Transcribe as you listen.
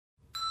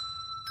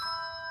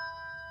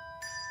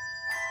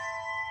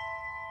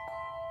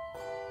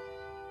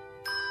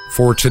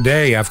For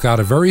today, I've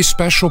got a very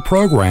special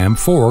program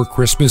for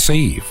Christmas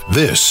Eve.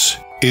 This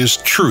is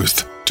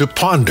Truth to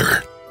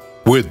Ponder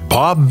with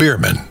Bob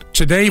Bierman.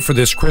 Today, for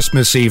this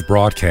Christmas Eve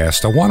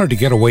broadcast, I wanted to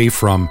get away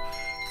from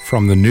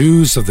the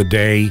news of the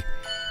day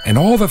and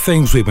all the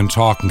things we've been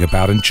talking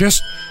about, and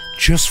just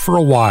for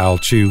a while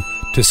to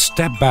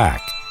step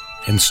back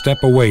and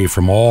step away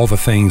from all the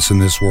things in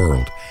this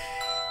world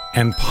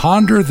and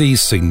ponder the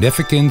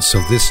significance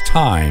of this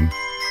time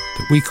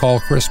that we call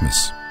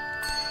Christmas.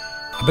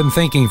 I've been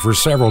thinking for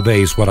several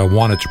days what I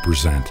wanted to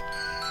present,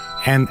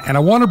 and I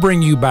want to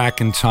bring you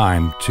back in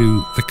time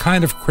to the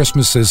kind of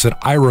Christmases that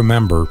I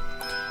remember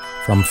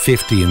from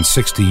 50 and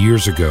 60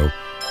 years ago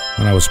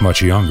when I was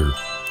much younger.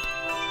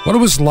 What it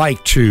was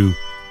like to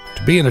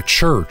be in a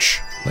church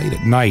late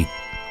at night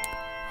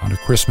on a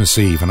Christmas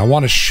Eve, and I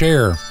want to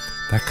share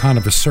that kind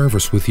of a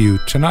service with you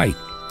tonight.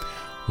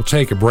 We'll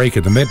take a break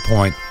at the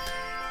midpoint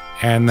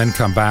and then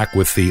come back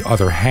with the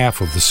other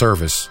half of the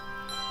service.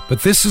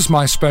 But this is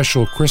my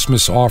special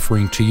Christmas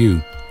offering to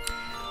you.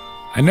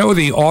 I know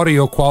the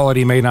audio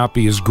quality may not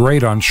be as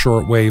great on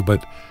shortwave,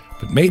 but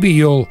maybe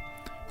you'll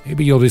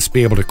just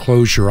be able to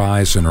close your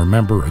eyes and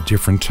remember a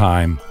different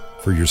time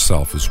for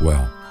yourself as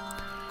well.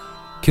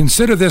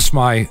 Consider this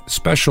my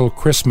special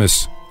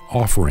Christmas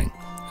offering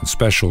and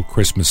special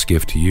Christmas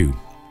gift to you.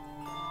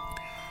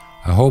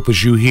 I hope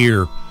as you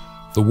hear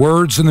the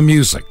words and the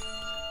music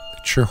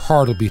that your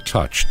heart will be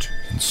touched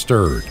and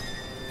stirred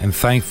and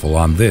thankful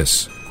on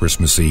this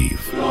Christmas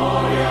Eve.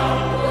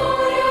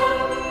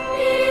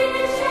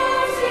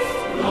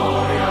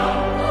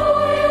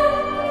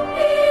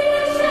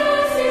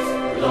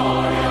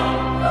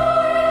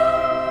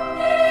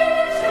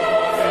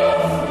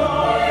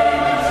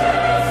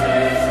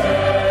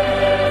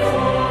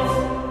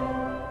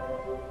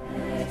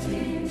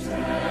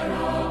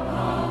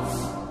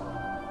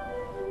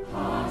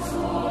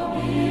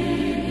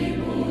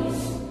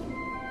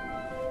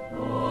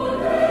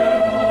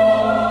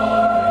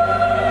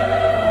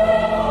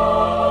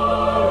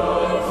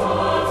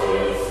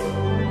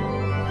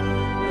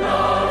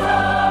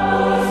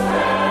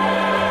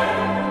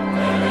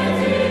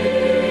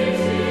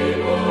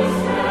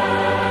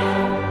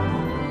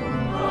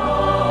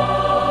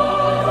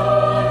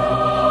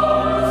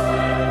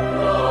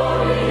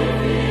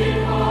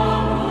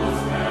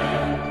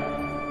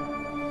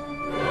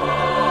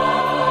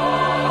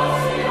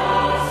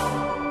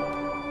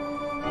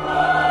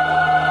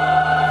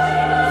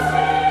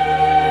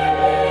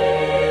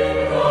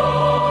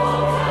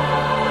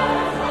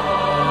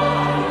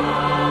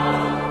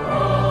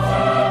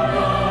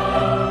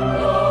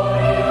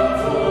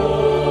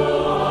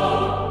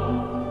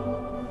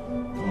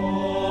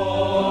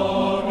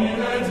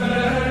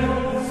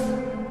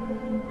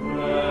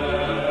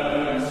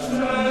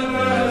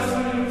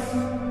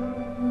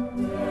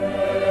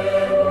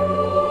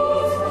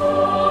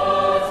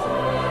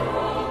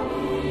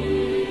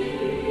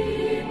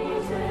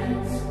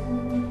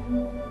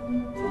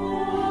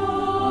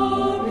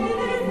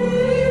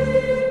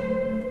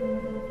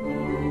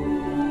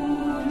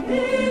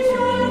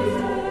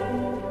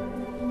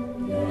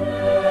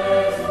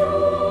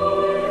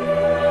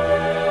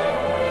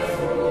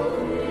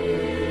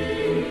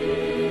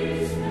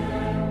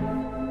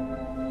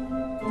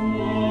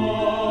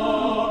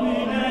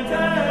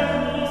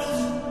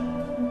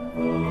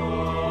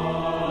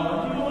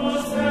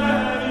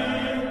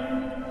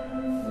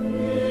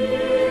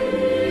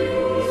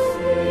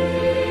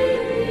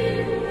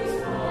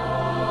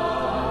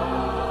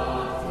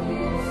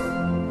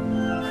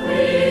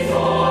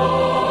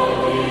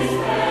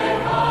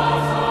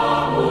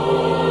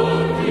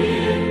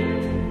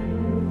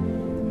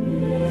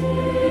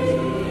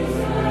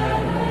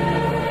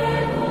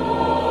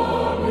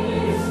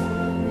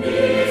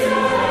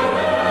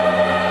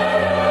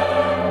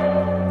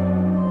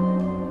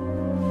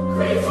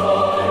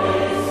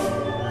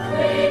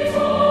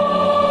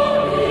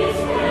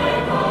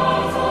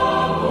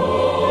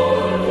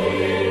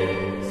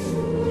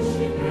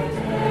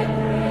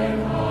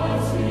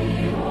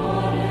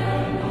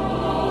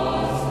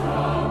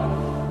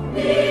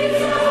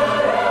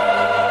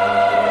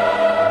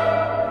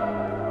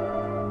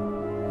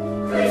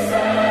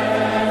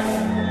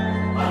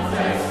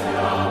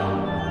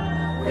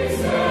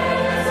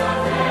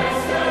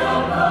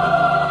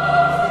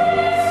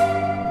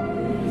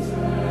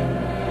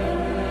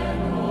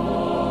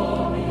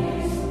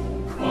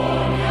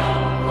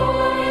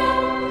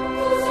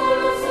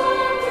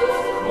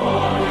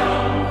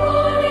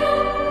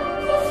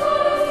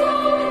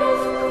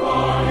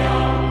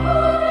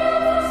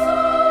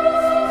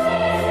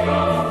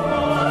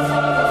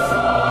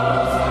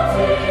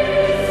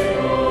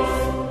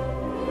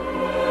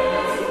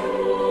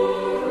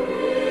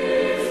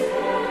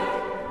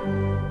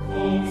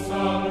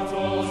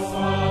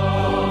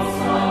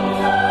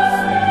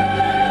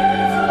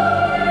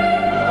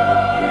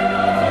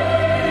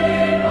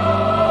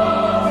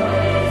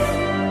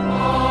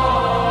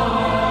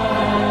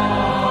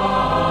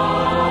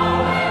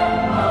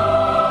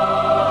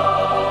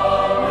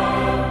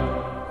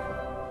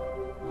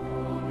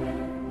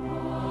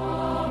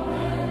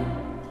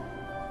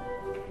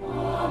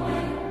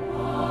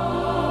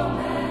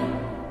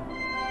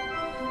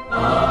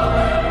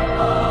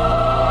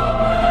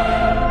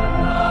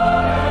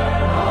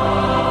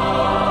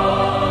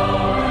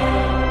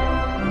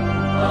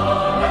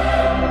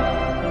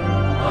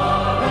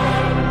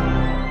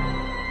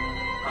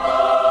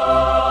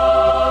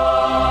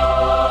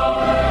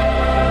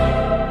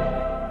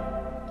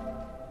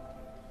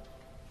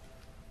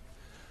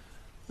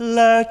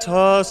 Let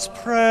us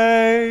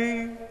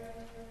pray.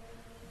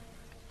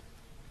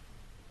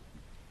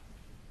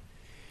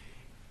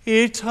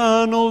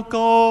 Eternal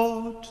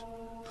God,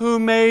 who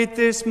made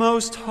this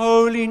most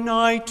holy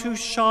night to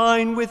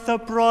shine with the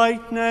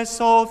brightness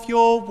of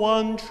your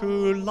one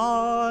true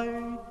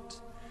light,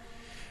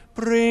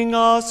 bring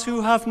us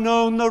who have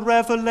known the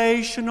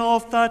revelation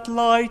of that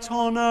light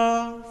on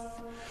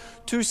earth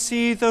to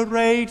see the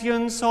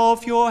radiance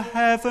of your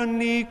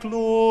heavenly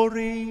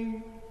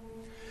glory.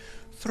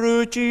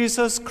 Through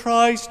Jesus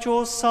Christ,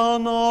 your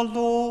Son, our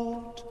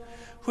Lord,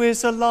 who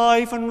is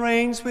alive and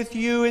reigns with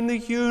you in the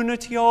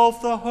unity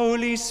of the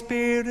Holy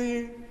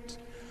Spirit,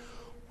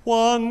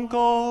 one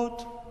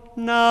God,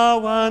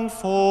 now and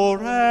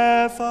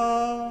forever.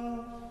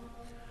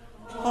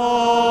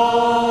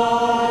 Amen.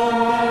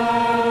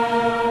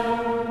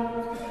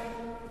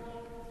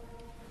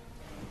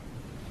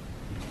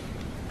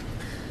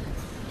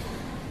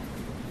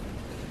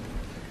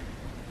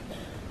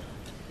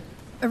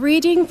 A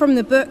reading from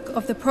the book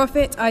of the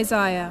prophet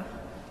Isaiah.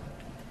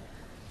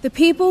 The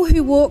people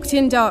who walked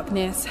in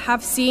darkness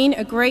have seen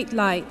a great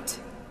light.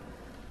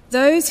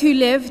 Those who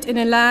lived in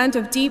a land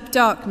of deep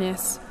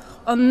darkness,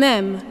 on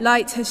them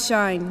light has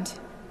shined.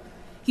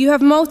 You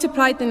have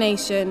multiplied the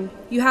nation,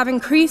 you have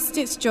increased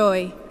its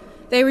joy.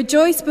 They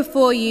rejoice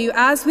before you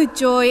as with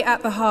joy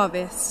at the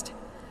harvest,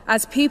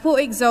 as people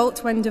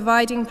exult when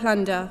dividing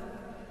plunder.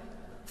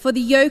 For the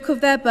yoke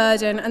of their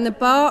burden and the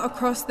bar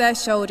across their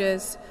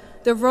shoulders,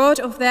 the rod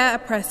of their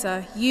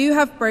oppressor, you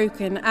have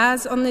broken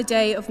as on the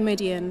day of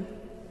Midian.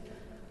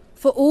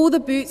 For all the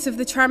boots of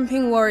the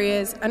tramping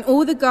warriors and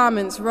all the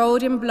garments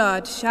rolled in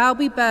blood shall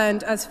be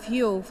burned as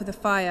fuel for the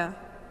fire.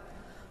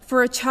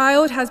 For a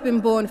child has been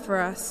born for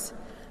us,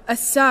 a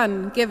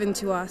son given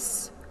to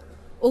us.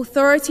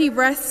 Authority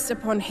rests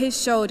upon his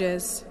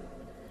shoulders,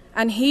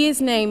 and he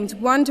is named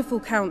Wonderful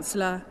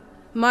Counselor,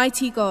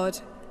 Mighty God,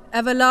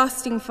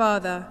 Everlasting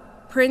Father,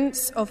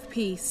 Prince of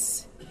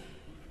Peace.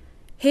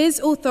 His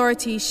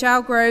authority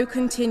shall grow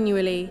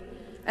continually,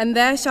 and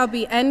there shall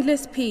be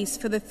endless peace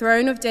for the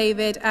throne of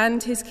David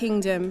and his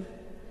kingdom.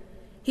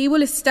 He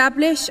will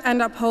establish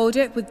and uphold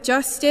it with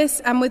justice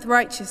and with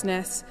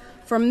righteousness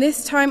from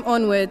this time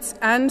onwards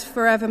and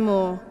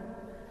forevermore.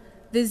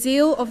 The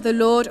zeal of the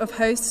Lord of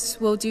hosts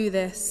will do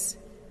this.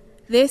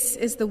 This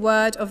is the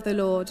word of the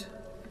Lord.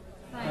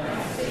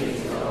 Thanks be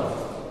to God.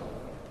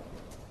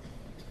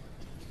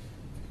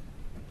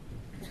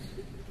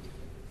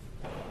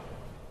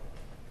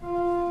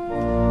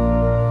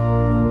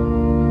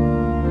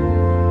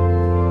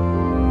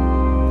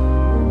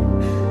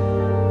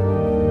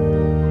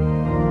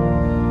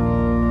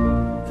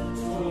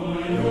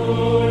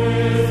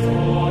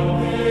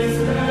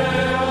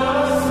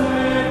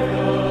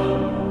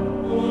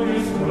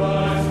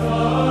 Christ the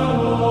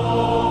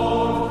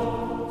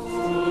Lord,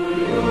 to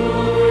you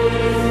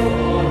is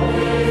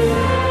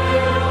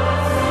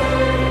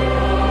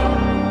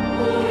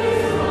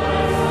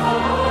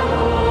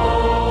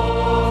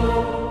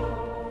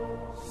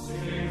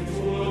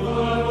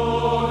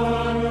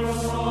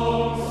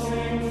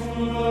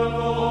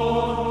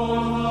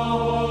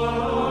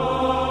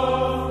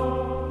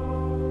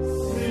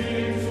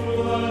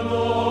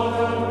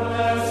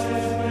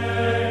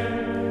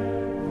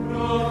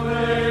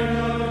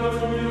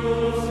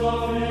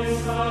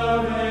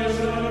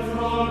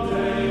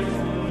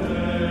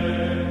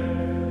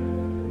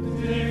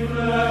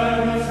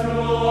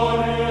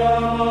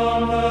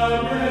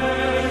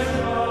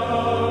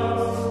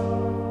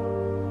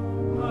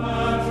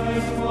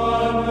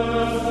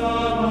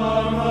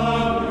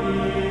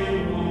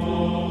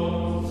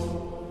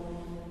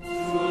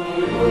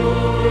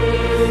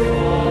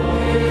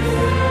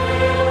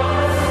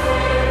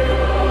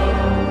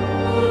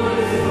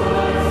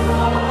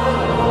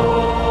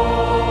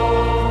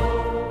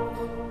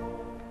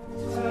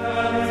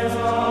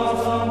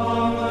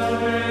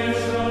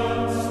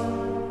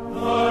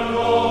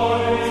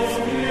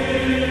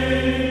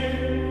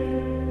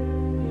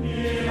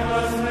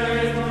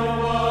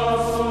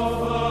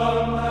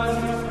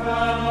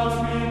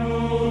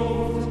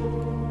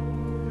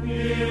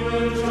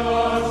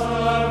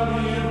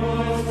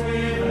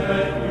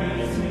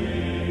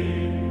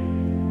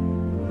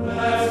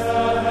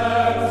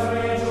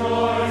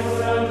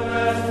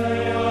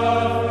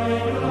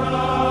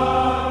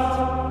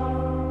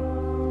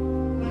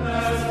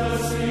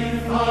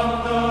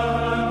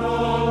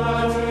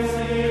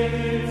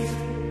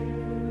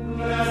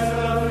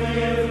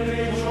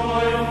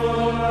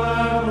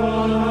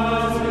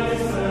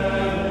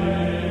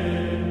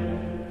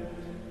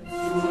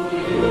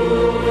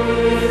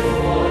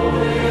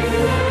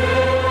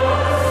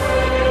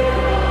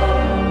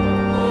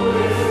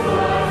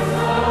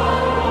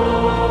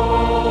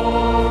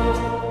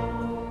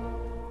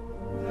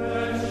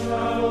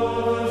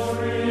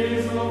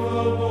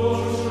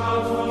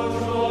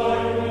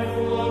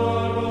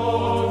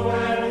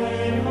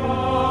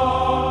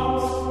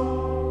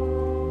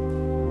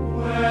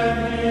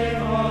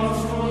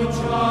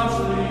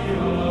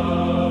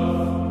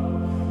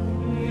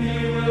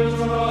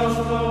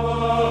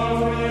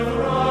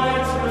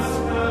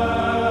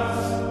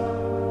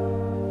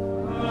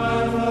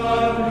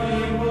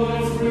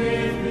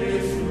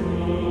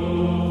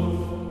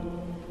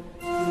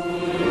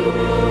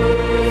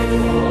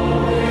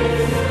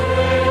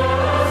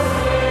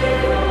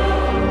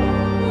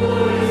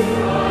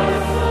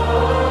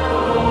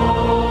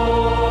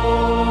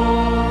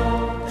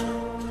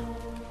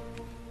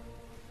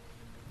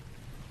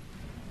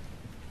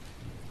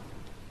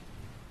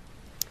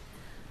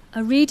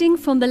reading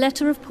from the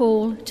letter of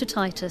Paul to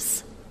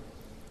Titus.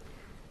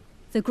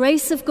 The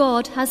grace of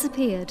God has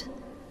appeared,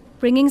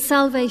 bringing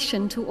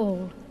salvation to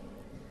all,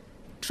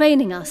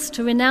 training us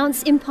to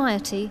renounce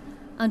impiety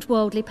and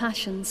worldly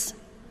passions,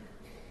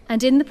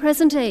 and in the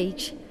present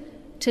age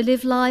to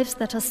live lives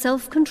that are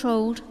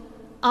self-controlled,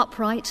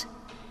 upright,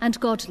 and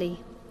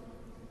godly,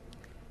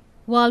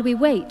 while we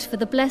wait for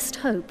the blessed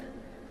hope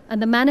and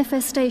the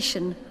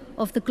manifestation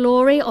of the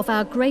glory of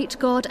our great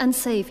God and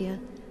Saviour,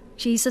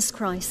 Jesus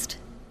Christ.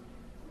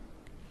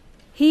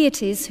 He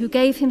it is who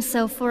gave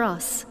himself for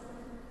us,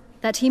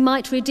 that he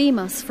might redeem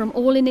us from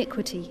all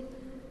iniquity,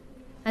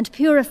 and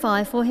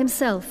purify for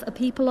himself a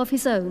people of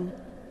his own,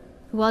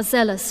 who are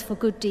zealous for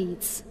good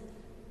deeds.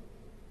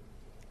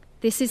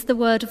 This is the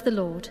word of the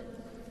Lord.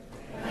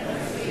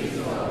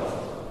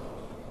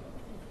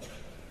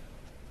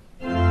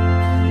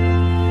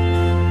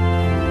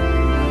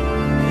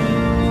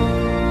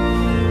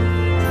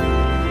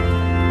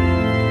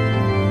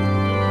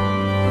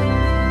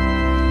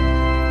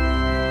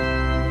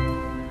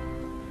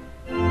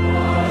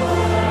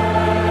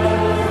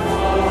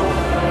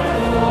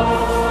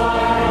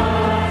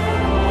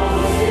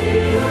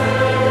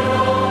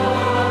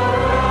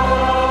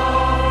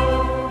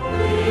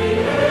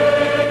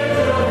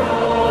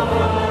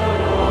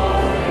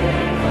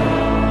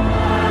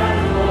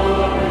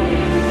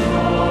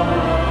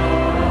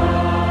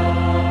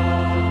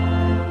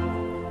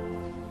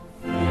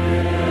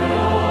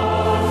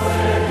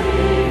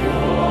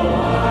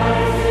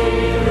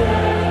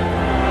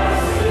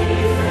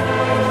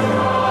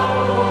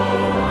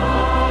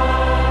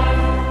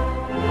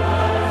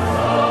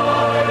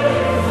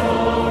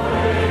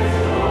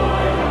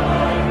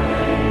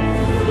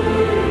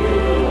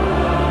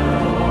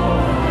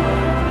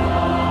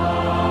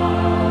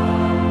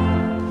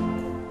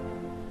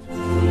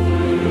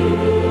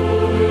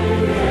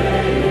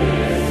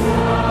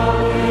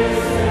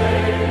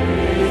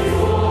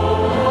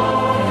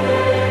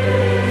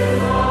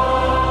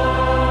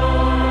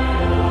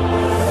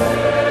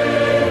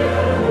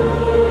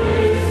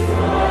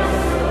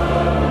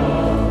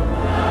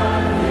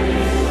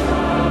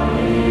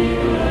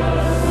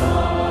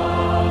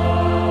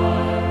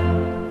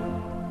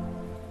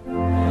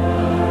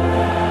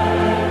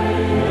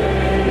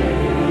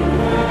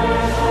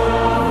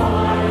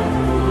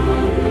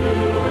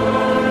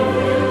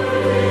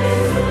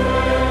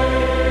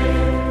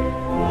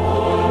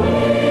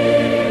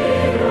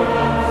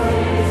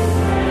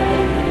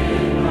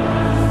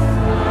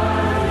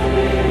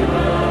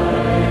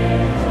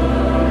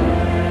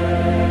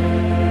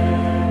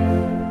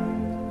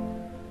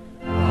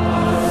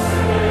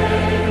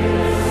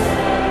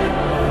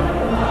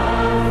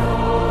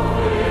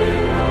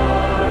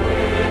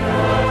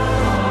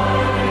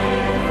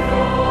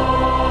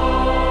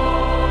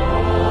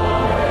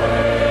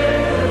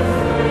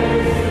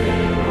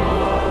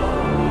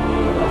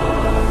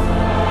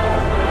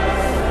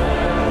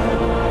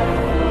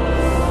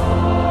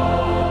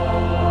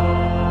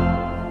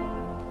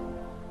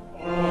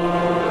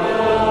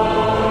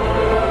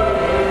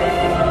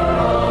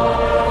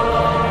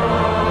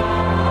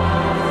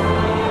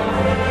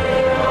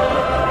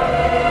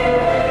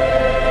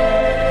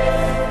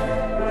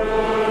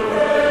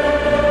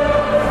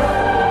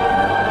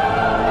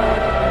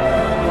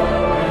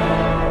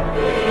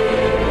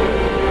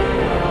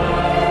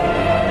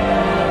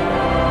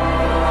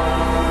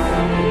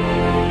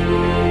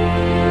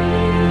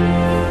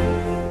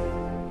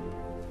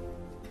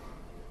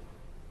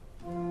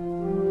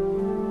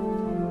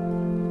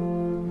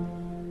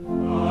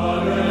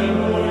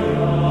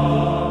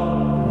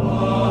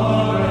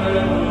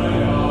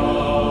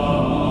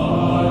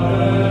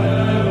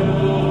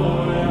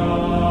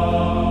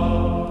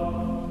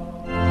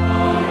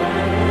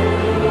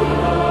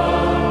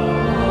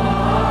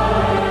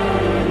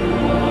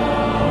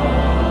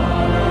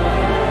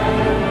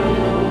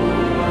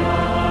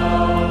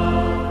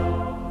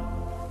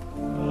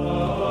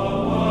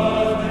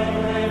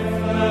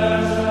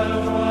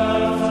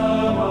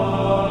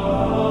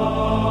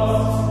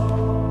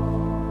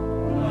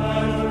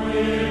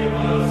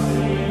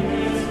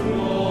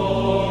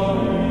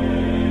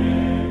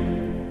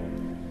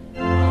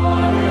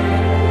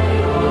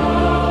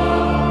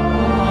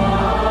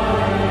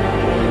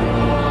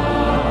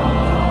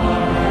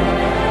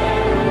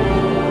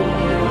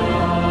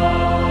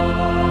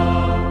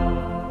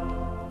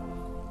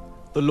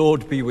 The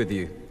Lord be with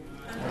you.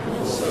 And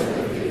also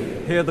with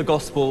you. Hear the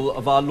gospel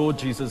of our Lord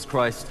Jesus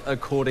Christ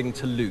according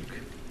to Luke.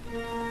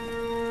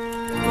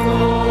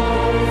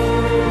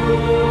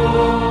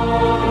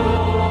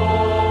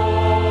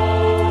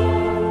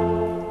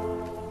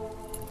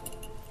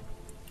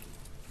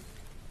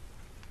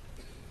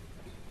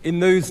 In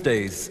those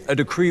days, a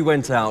decree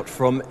went out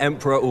from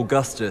Emperor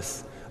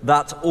Augustus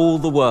that all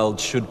the world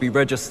should be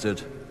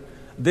registered.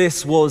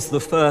 This was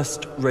the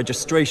first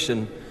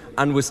registration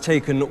and was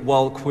taken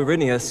while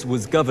Quirinius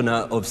was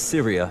governor of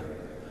Syria.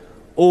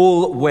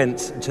 All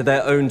went to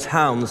their own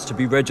towns to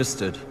be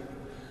registered.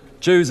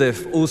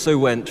 Joseph also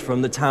went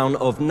from the town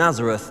of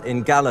Nazareth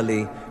in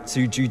Galilee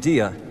to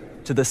Judea,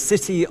 to the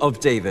city of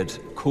David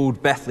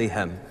called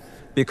Bethlehem,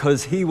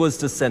 because he was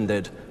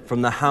descended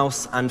from the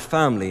house and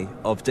family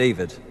of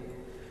David.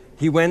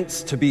 He went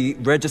to be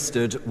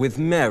registered with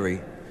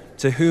Mary,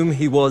 to whom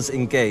he was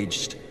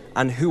engaged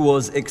and who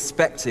was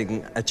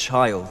expecting a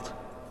child.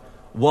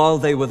 While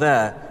they were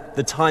there,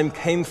 the time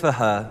came for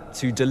her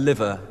to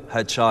deliver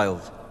her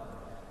child.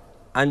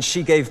 And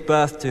she gave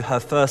birth to her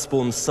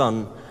firstborn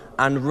son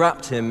and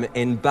wrapped him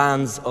in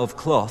bands of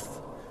cloth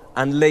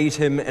and laid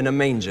him in a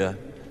manger,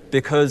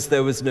 because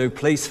there was no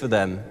place for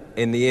them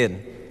in the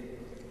inn.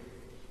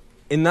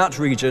 In that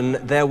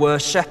region there were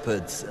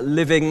shepherds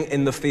living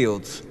in the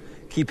fields,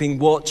 keeping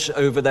watch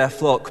over their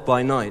flock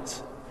by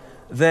night.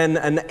 Then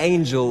an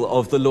angel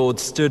of the Lord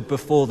stood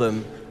before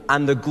them,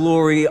 and the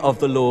glory of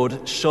the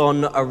Lord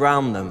shone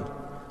around them,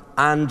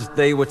 and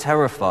they were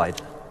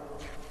terrified.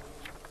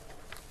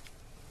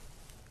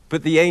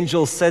 But the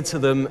angel said to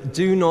them,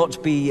 "Do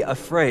not be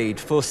afraid,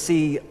 for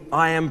see,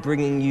 I am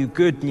bringing you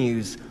good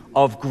news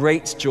of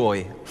great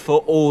joy for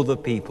all the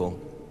people.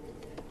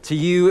 To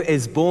you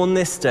is born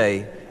this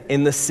day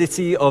in the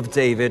city of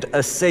David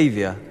a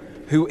Savior,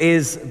 who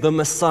is the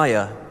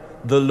Messiah,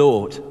 the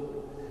Lord.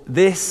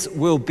 This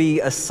will be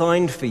a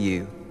sign for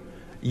you.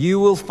 You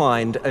will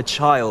find a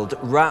child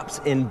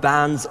wrapped in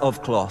bands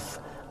of cloth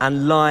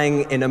and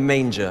lying in a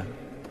manger."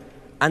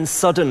 And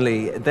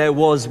suddenly there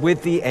was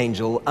with the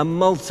angel a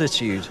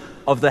multitude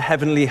of the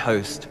heavenly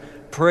host,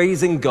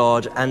 praising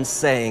God and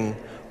saying,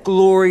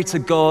 "Glory to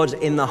God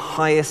in the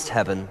highest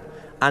heaven,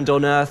 and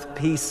on earth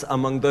peace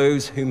among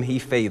those whom he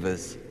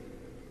favors."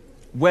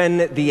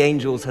 When the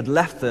angels had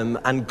left them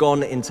and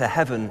gone into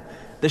heaven,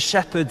 the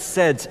shepherds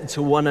said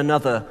to one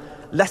another,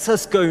 "Let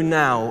us go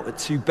now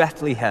to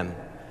Bethlehem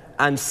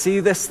and see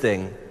this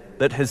thing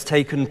that has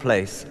taken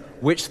place,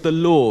 which the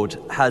Lord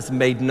has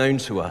made known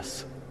to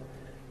us."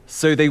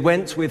 So they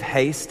went with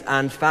haste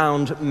and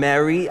found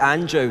Mary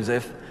and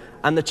Joseph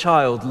and the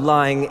child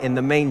lying in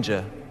the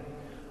manger.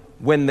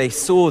 When they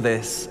saw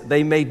this,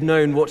 they made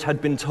known what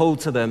had been told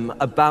to them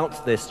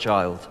about this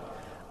child,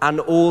 and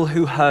all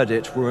who heard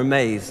it were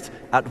amazed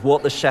at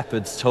what the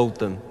shepherds told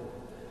them.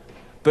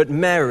 But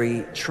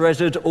Mary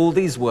treasured all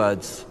these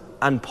words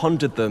and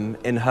pondered them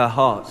in her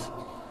heart.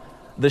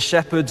 The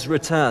shepherds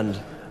returned,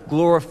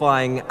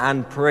 glorifying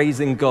and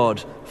praising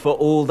God for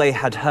all they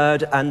had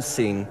heard and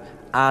seen,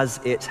 as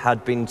it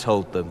had been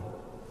told them.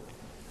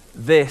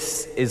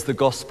 This is the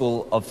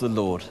gospel of the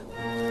Lord.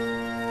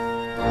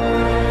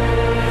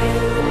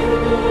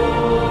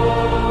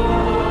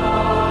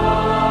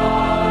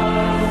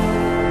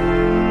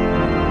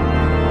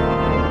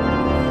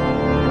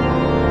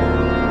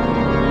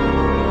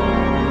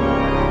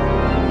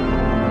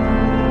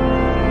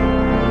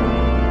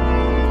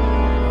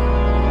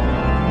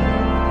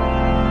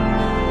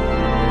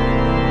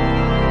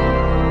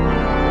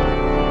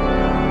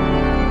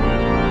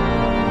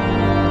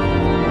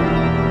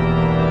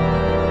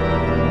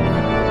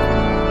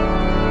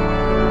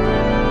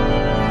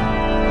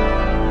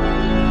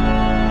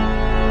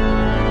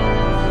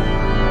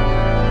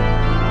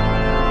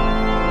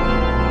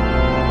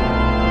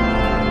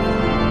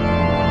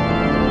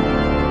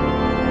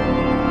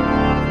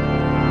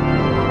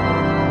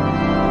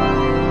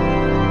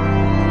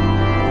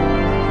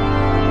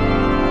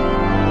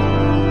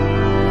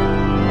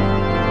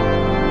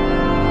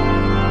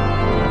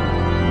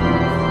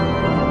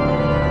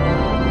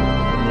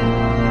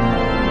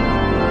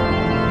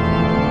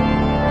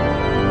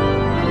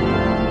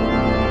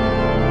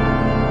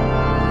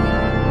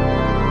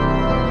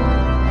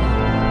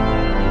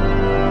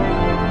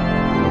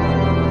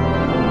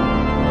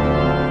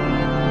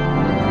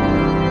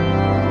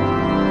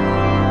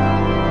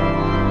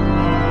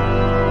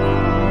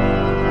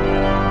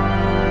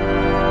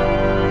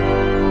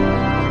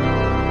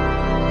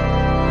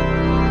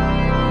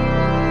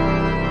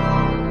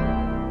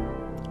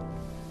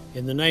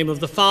 In the name of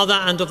the Father,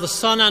 and of the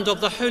Son, and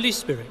of the Holy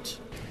Spirit.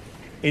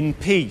 In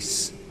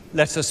peace,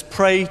 let us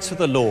pray to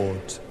the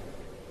Lord.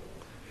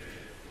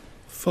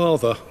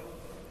 Father,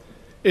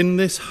 in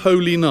this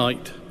holy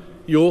night,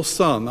 your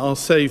Son, our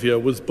Saviour,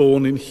 was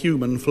born in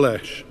human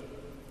flesh.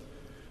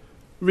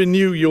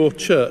 Renew your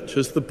church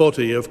as the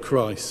body of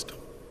Christ.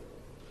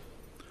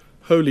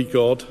 Holy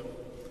God,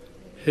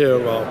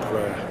 hear our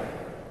prayer.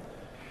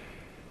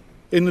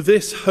 In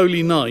this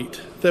holy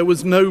night, there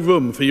was no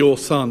room for your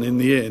Son in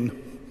the inn.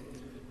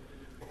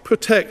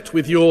 Protect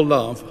with your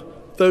love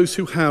those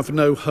who have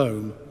no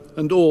home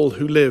and all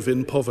who live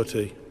in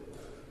poverty.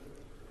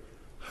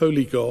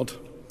 Holy God,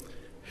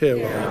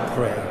 hear our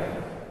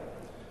prayer.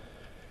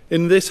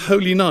 In this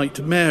holy night,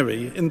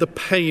 Mary, in the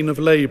pain of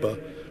labour,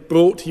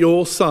 brought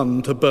your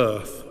Son to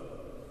birth.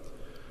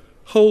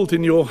 Hold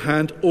in your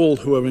hand all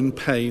who are in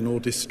pain or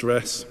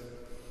distress.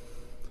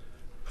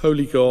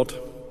 Holy God,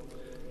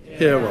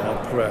 hear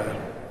our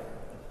prayer.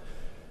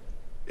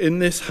 In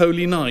this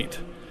holy night,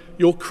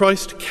 your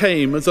Christ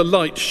came as a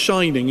light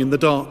shining in the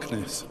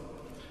darkness.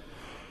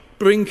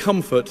 Bring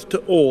comfort to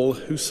all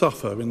who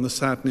suffer in the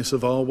sadness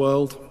of our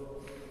world.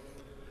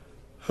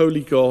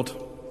 Holy God,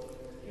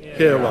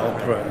 hear our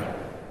prayer.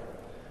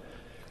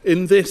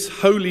 In this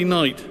holy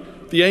night,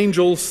 the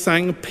angels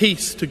sang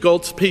peace to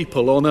God's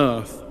people on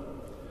earth.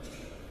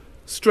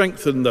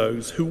 Strengthen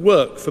those who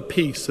work for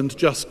peace and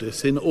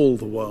justice in all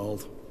the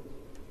world.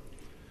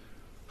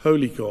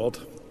 Holy God,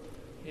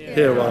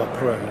 hear our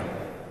prayer.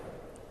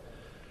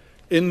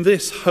 In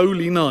this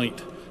holy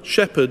night,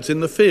 shepherds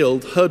in the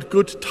field heard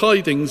good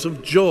tidings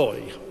of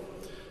joy.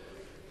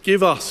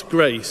 Give us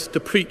grace to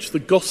preach the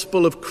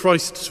gospel of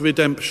Christ's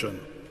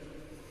redemption.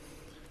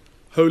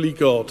 Holy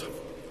God,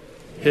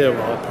 hear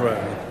our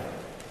prayer.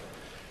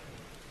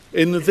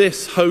 In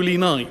this holy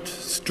night,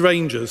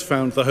 strangers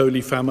found the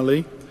Holy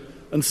Family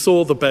and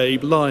saw the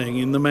babe lying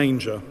in the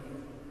manger.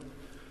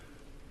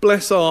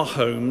 Bless our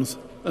homes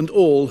and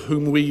all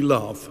whom we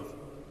love.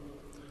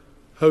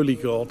 Holy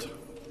God,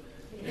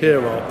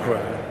 hear our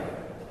prayer.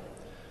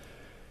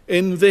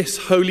 In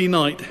this holy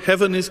night,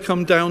 heaven is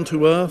come down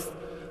to earth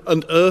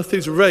and earth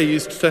is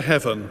raised to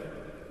heaven.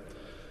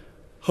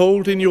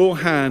 Hold in your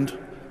hand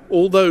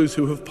all those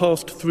who have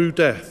passed through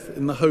death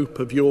in the hope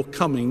of your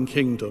coming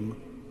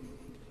kingdom.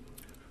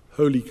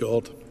 Holy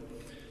God,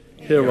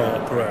 hear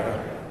our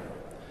prayer.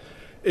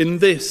 In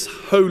this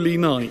holy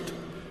night,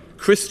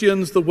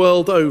 Christians the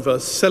world over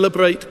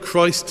celebrate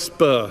Christ's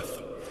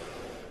birth.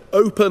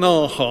 Open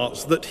our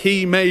hearts that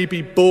he may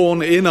be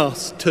born in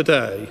us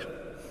today.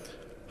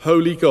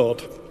 Holy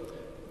God,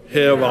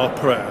 hear our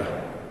prayer.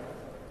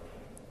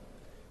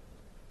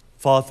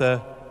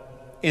 Father,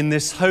 in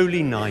this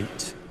holy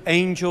night,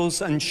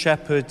 angels and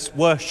shepherds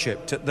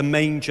worshipped at the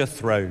manger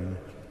throne.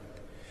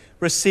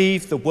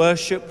 Receive the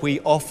worship we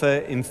offer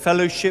in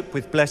fellowship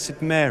with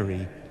Blessed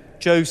Mary,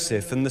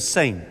 Joseph and the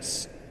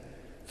saints,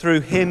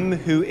 through him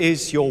who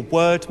is your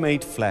Word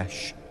made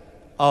flesh,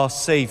 our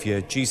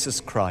Saviour,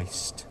 Jesus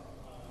Christ.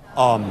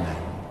 Amen.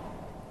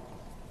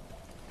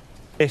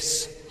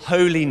 This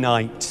holy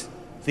night,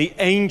 the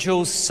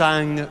angels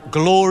sang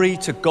glory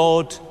to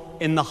God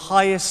in the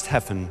highest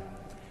heaven,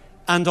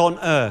 and on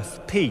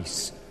earth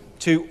peace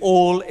to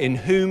all in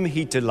whom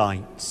he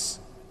delights.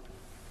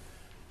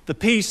 The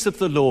peace of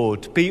the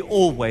Lord be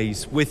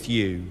always with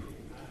you.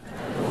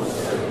 And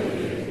also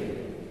with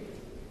you.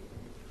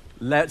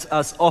 Let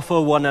us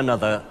offer one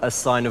another a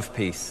sign of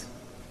peace.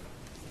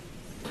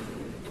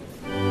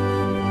 Amen.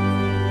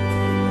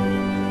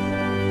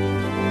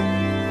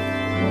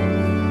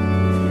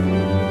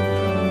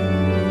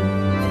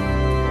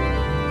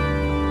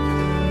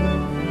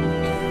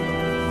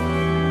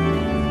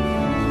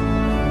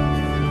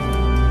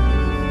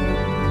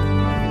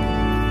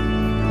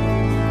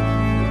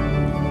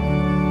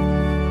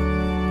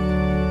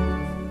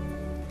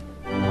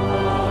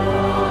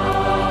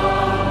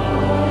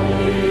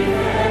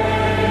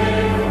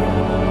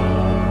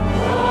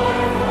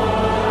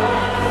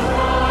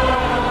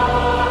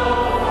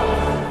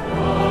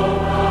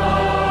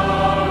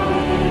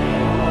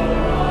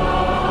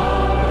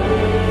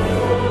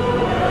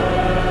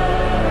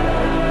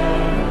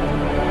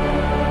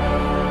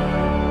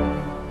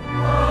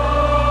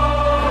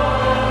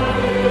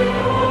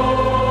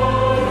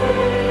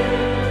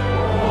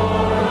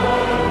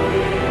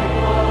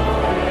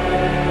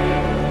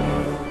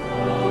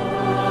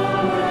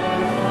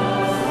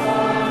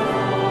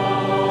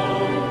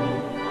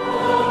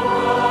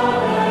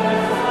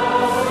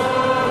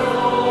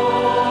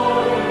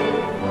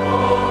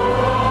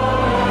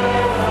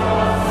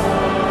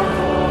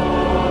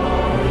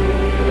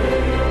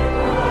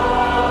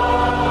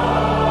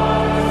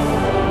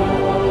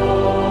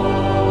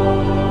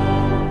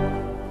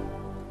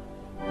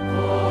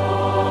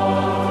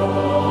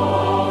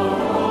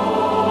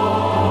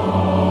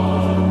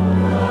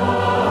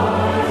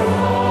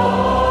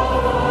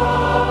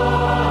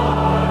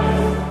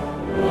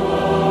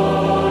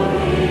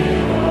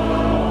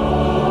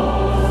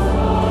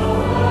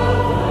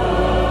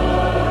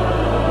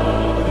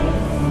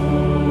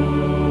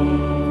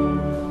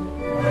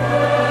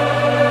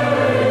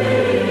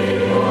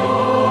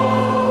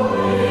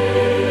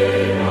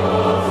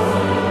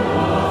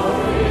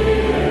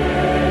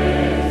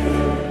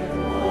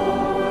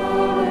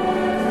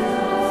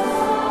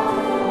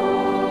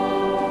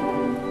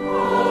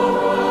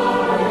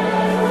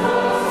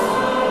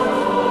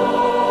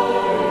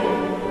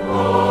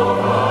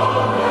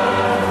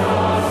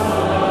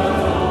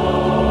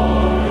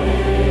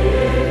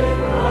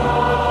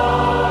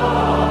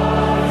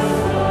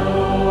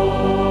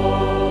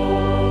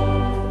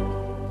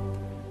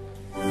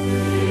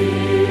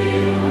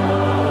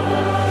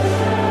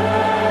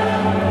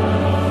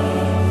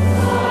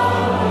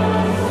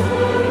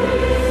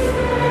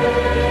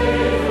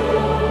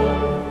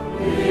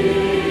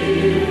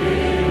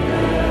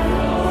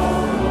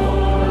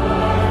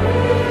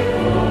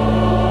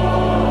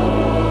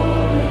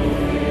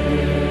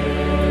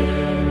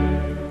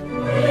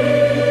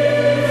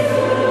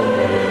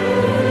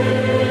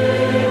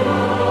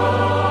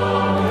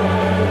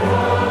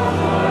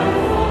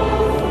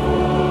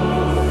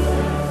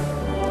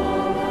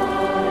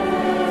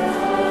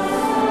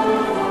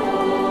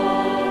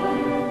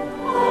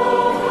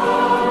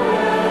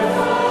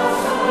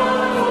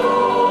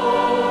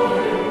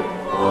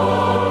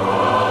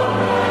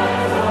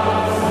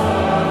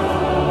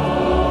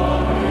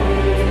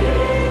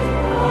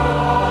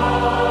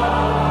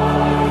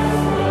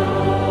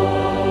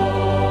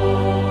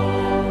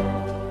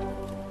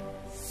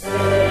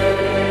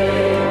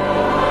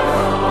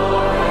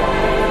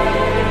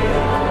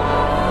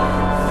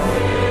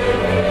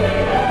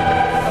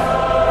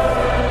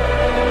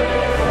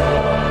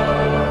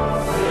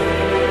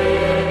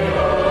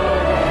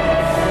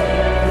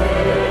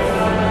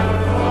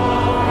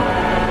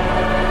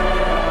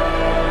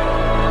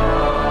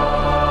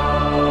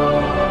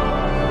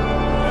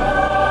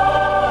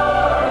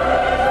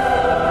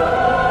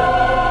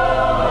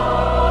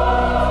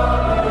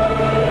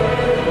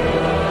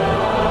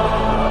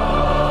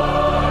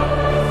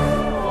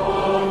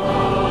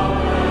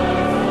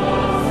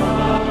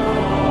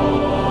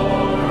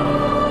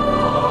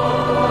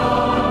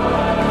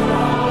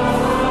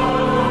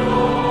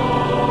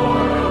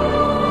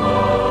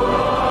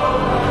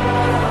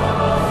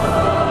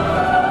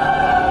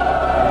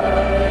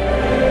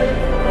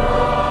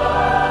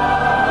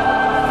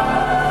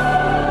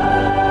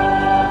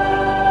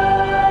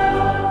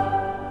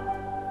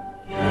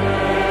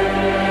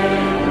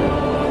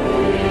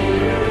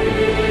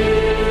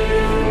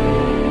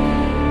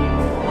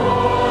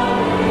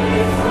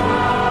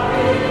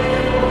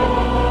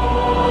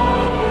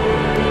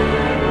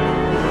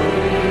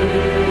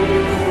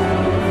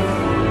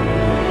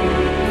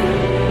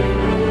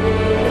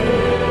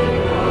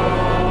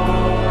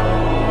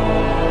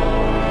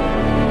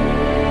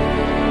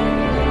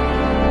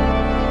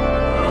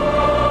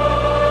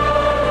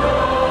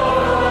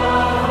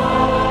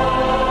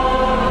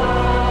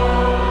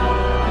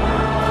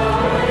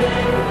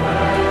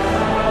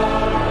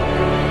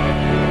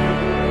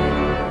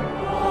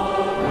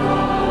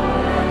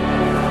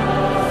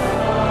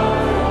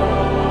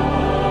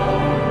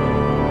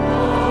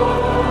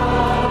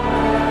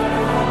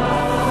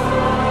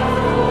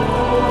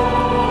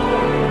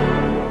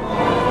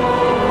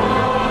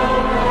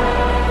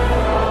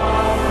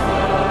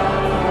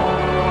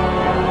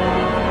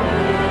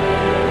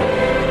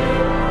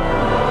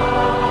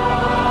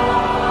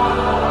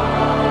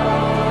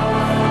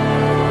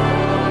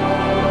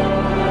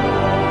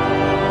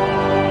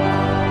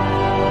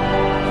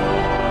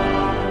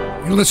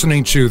 You're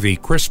listening to the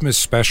Christmas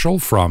special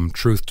from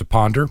Truth to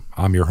Ponder.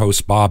 I'm your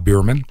host, Bob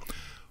Bierman.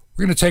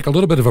 We're going to take a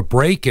little bit of a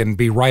break and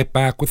be right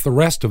back with the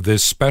rest of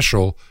this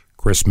special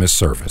Christmas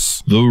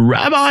service. The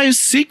Rabbi's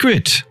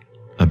Secret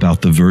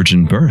about the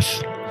virgin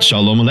birth.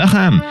 Shalom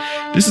Aleichem.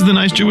 This is the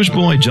nice Jewish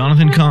boy,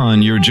 Jonathan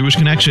Kahn, your Jewish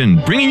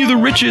connection, bringing you the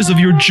riches of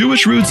your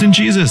Jewish roots in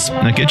Jesus.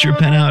 Now get your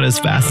pen out as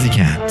fast as you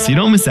can so you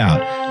don't miss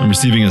out on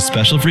receiving a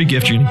special free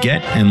gift you're going to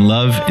get and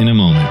love in a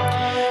moment.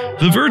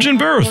 The virgin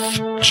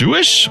birth.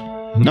 Jewish?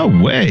 No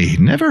way.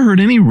 Never heard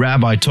any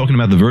rabbi talking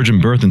about the virgin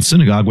birth in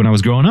synagogue when I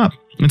was growing up.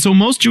 And so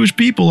most Jewish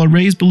people are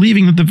raised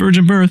believing that the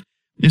virgin birth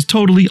is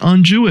totally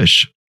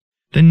un-Jewish.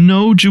 Then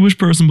no Jewish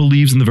person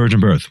believes in the virgin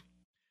birth.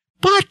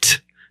 But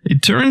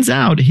it turns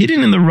out,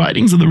 hidden in the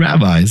writings of the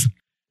rabbis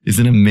is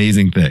an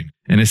amazing thing.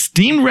 An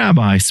esteemed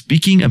rabbi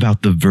speaking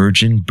about the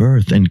virgin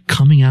birth and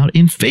coming out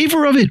in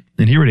favor of it.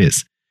 And here it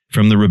is.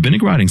 From the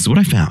rabbinic writings, what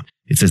I found.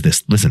 It says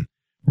this. Listen.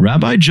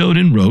 Rabbi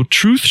Jodin wrote,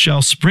 "Truth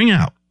shall spring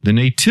out. The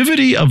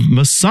nativity of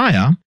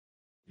Messiah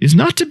is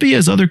not to be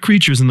as other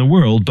creatures in the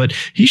world, but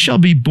he shall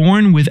be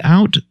born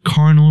without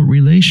carnal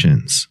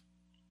relations.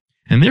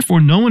 And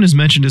therefore no one is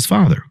mentioned as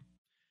father,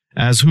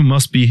 as who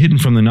must be hidden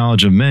from the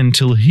knowledge of men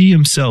till he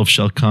himself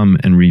shall come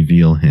and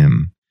reveal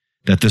him.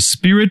 That the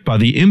Spirit by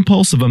the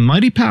impulse of a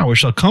mighty power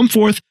shall come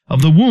forth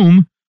of the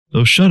womb,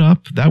 though shut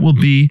up, that will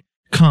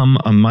become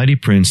a mighty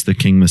prince, the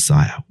King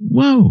Messiah."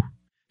 Whoa.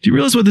 Do you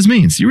realize what this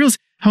means? Do you realize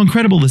how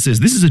incredible this is?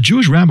 This is a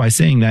Jewish rabbi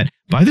saying that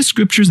by the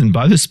scriptures and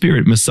by the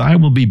Spirit, Messiah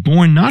will be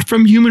born not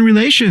from human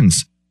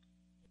relations,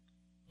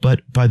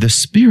 but by the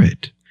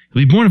Spirit.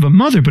 He'll be born of a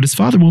mother, but his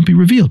father won't be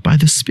revealed by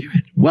the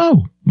Spirit.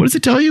 Whoa. What does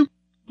it tell you?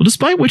 Well,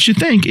 despite what you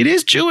think, it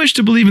is Jewish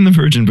to believe in the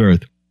virgin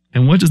birth.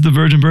 And what does the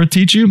virgin birth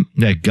teach you?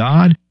 That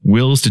God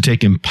wills to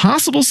take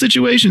impossible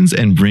situations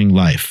and bring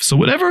life. So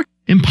whatever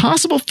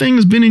impossible thing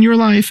has been in your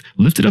life,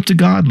 lift it up to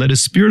God. Let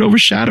his Spirit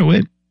overshadow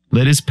it.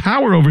 Let his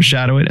power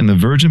overshadow it. And the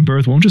virgin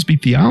birth won't just be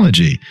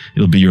theology.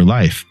 It'll be your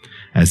life,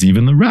 as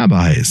even the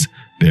rabbis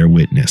bear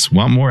witness.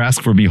 Want more?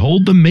 Ask for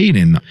Behold the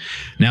Maiden.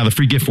 Now the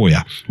free gift for you.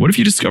 What if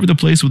you discovered the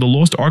place where the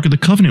lost Ark of the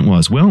Covenant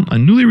was? Well, a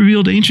newly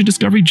revealed ancient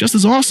discovery just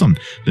as awesome.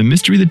 The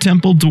Mystery of the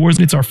Temple Doors.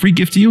 It's our free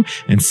gift to you.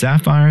 And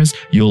sapphires,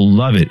 you'll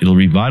love it. It'll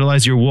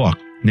revitalize your walk.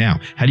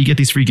 Now, how do you get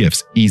these free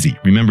gifts? Easy.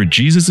 Remember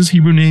Jesus'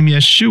 Hebrew name,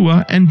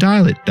 Yeshua, and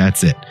dial it.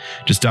 That's it.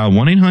 Just dial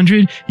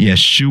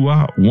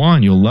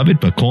 1-800-YESHUA-1. You'll love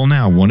it, but call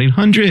now.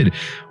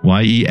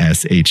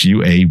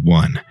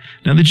 1-800-YESHUA-1.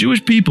 Now, the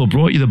Jewish people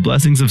brought you the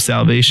blessings of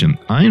salvation.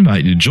 I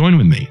invite you to join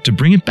with me to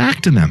bring it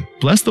back to them.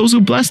 Bless those who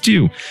blessed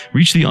you.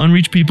 Reach the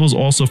unreached peoples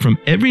also from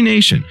every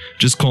nation.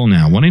 Just call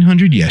now.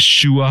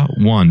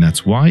 1-800-YESHUA-1.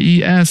 That's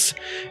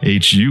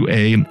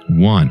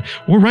YESHUA-1.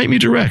 Or write me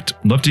direct.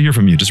 Love to hear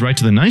from you. Just write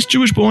to the Nice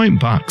Jewish Boy,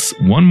 Box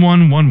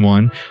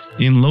 1111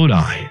 in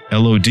Lodi,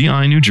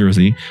 Lodi, New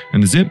Jersey,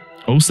 and the zip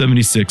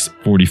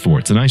 07644.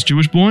 It's a Nice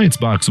Jewish Boy. It's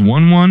Box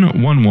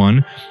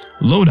 1111,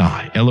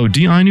 Lodi,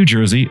 Lodi, New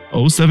Jersey,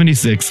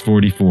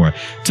 07644.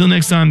 Till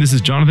next time, this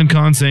is Jonathan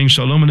Kahn saying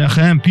Shalom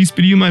Aleichem. Peace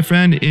be to you, my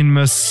friend, in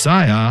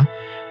Messiah,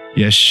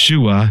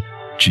 Yeshua,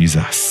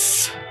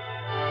 Jesus.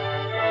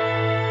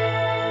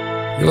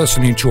 You're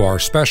listening to our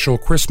special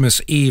Christmas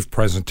Eve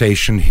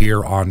presentation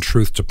here on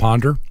Truth to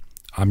Ponder.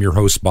 I'm your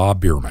host, Bob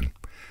Bierman.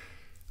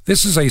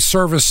 This is a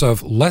service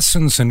of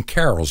lessons and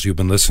carols you've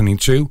been listening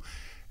to,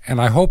 and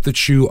I hope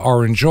that you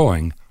are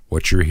enjoying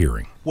what you're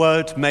hearing.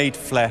 Word made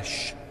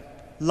flesh,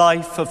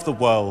 life of the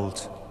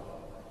world.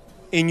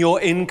 In your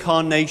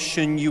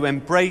incarnation, you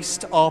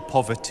embraced our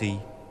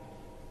poverty.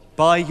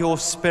 By your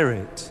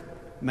Spirit,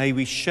 may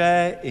we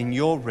share in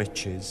your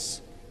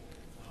riches.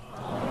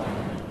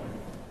 Amen.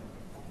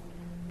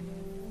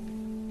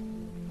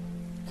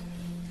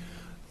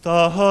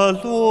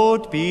 The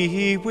Lord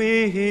be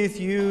with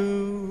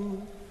you.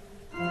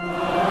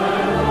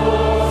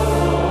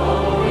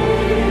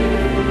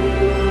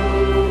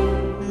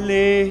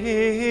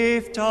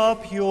 Lift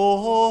up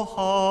your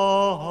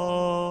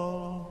hearts.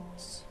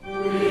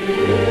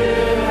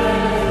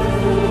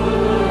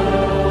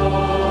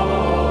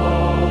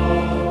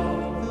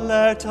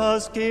 Let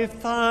us give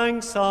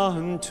thanks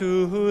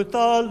unto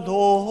the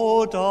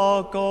Lord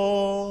our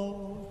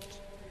God.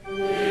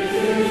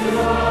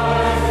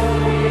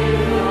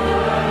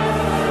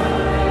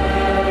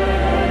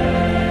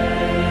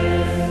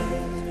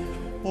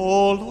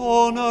 All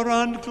honor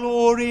and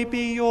glory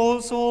be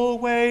yours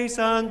always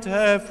and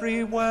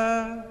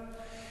everywhere,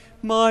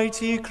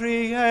 mighty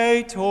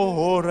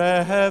Creator,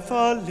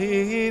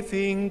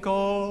 ever-living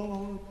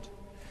God.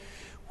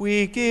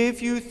 We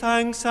give you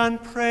thanks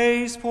and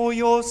praise for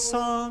your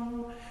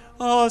Son,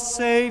 our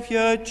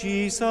Saviour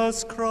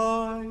Jesus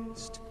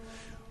Christ,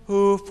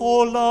 who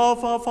for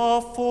love of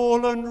our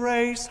fallen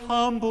race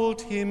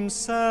humbled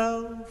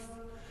himself,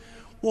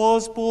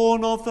 was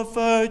born of the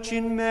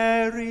Virgin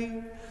Mary,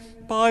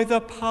 by the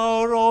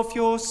power of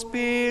your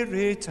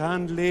Spirit,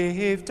 and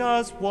lived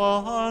as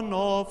one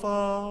of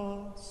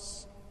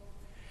us.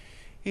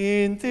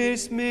 In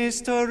this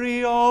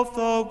mystery of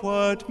the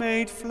Word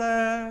made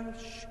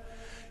flesh,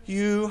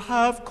 You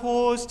have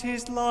caused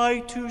his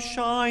light to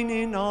shine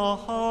in our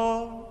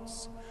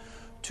hearts,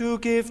 to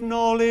give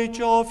knowledge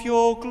of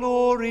your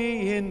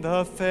glory in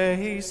the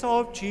face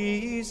of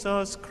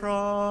Jesus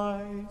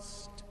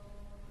Christ.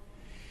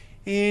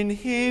 In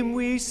him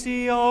we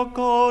see our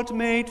God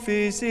made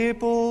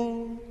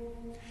visible,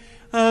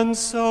 and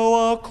so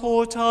are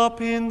caught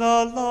up in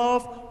the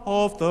love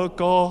of the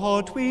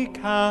God we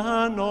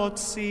cannot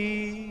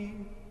see.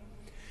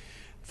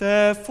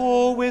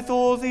 Therefore, with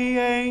all the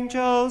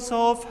angels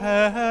of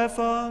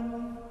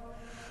heaven,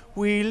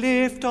 we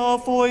lift our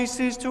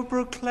voices to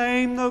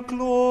proclaim the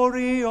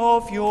glory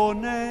of your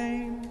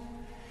name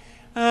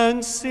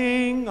and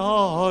sing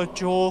our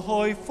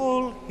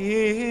joyful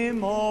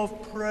hymn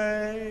of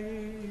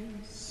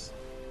praise.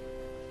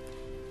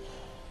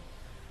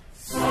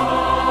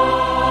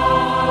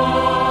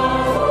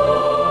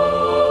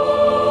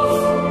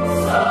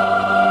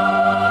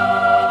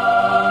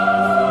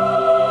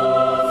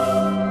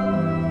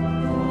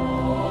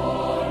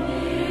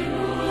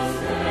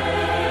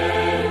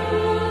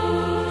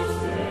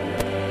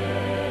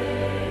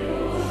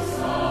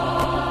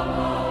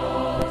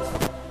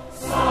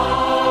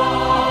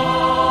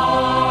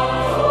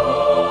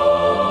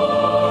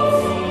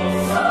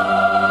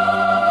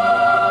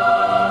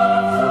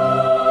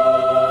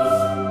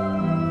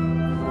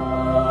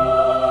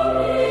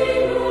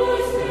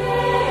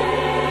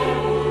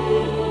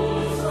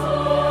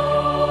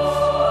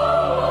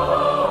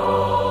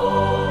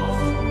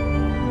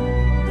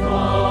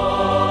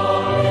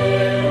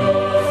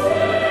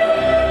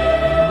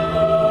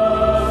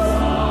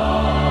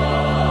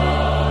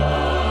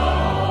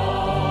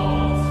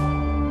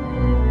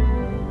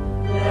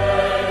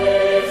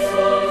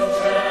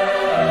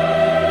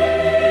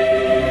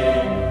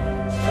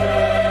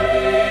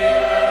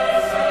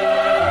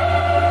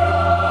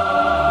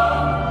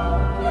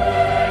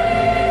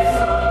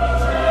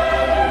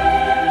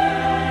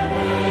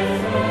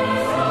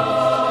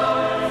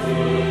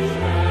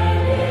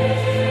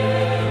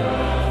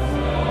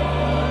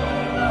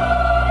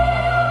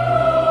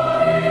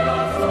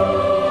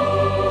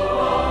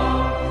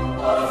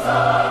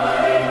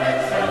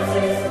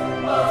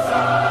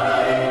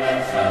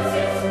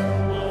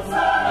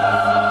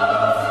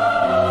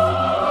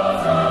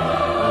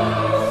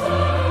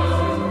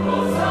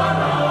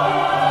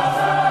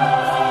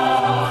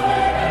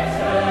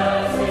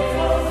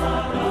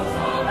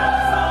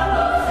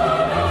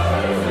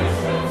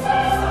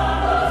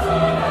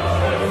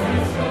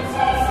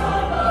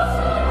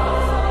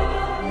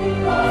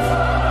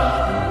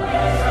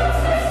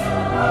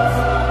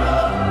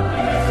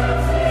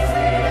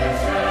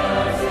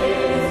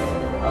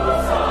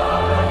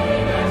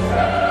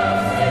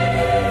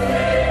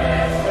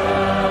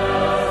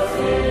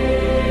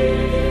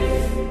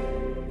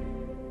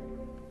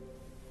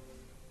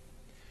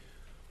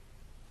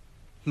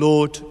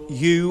 Lord,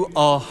 you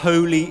are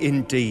holy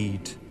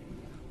indeed,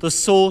 the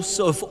source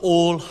of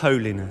all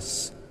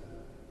holiness.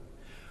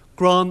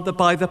 Grant that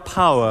by the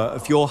power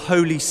of your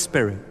Holy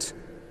Spirit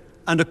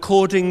and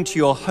according to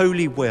your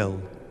holy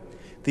will,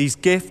 these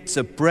gifts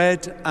of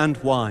bread and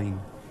wine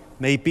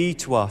may be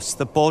to us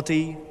the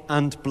body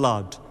and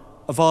blood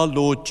of our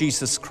Lord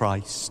Jesus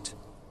Christ,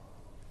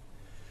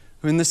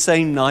 who in the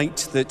same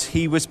night that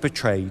he was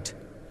betrayed,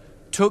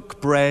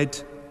 took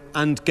bread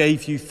and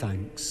gave you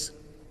thanks.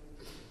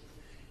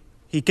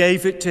 He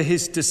gave it to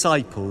his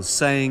disciples,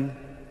 saying,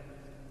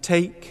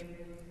 "Take,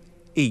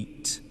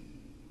 eat.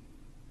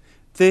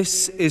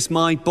 This is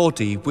my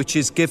body, which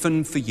is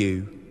given for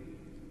you.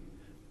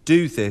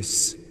 Do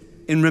this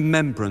in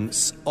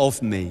remembrance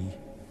of me."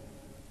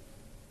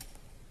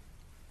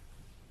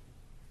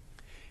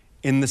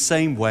 In the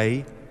same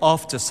way,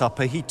 after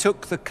supper, he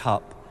took the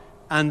cup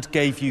and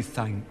gave you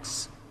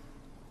thanks.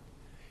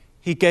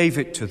 He gave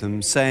it to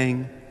them,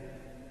 saying,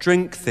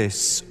 "Drink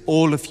this,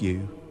 all of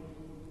you.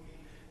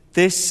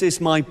 This is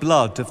my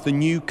blood of the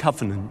new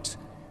covenant,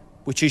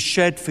 which is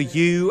shed for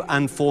you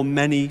and for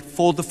many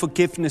for the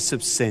forgiveness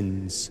of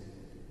sins.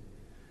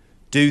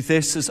 Do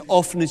this as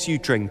often as you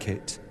drink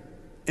it,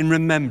 in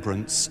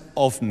remembrance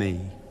of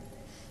me."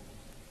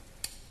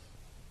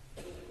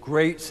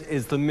 Great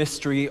is the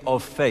mystery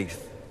of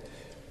faith.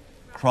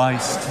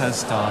 Christ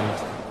has died.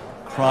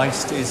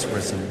 Christ is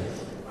risen.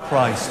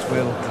 Christ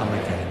will come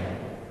again.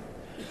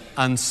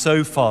 And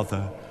so,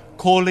 Father,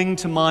 calling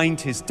to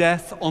mind his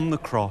death on the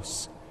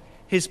cross,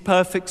 his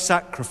perfect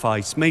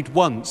sacrifice made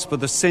once for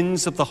the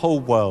sins of the whole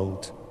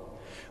world,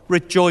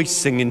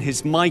 rejoicing in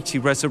his mighty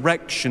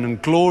resurrection and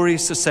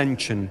glorious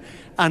ascension,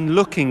 and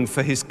looking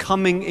for his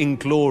coming in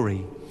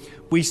glory,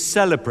 we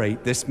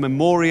celebrate this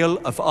memorial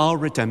of our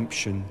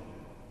redemption.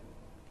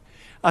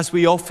 As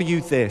we offer you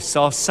this,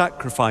 our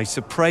sacrifice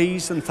of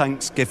praise and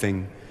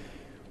thanksgiving,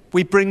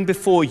 we bring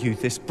before you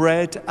this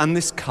bread and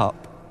this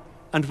cup,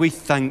 and we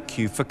thank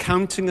you for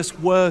counting us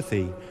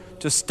worthy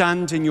to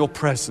stand in your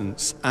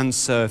presence and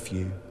serve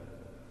you.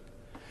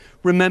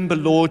 Remember,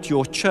 Lord,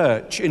 your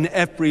church in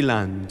every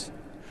land.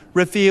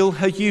 Reveal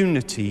her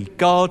unity,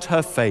 guard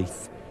her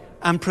faith,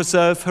 and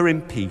preserve her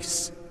in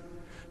peace,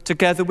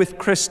 together with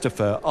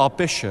Christopher, our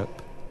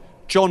bishop,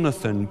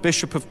 Jonathan,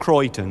 Bishop of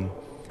Croydon,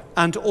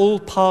 and all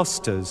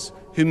pastors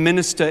who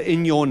minister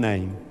in your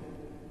name.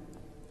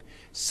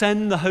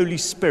 Send the Holy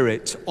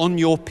Spirit on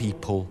your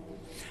people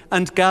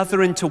and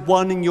gather into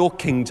one in your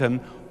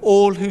kingdom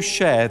all who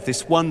share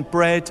this one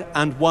bread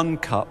and one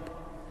cup,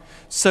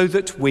 so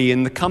that we,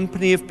 in the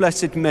company of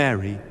Blessed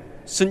Mary,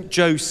 St.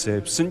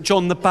 Joseph, St.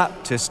 John the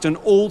Baptist, and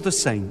all the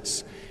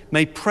saints,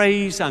 may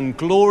praise and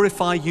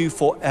glorify you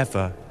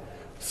forever,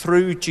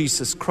 through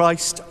Jesus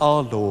Christ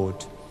our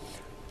Lord,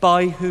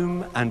 by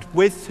whom and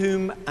with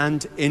whom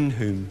and in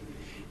whom,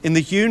 in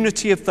the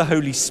unity of the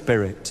Holy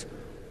Spirit,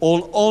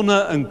 all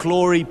honour and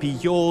glory be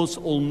yours,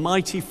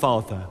 Almighty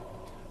Father,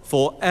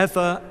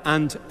 forever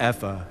and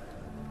ever.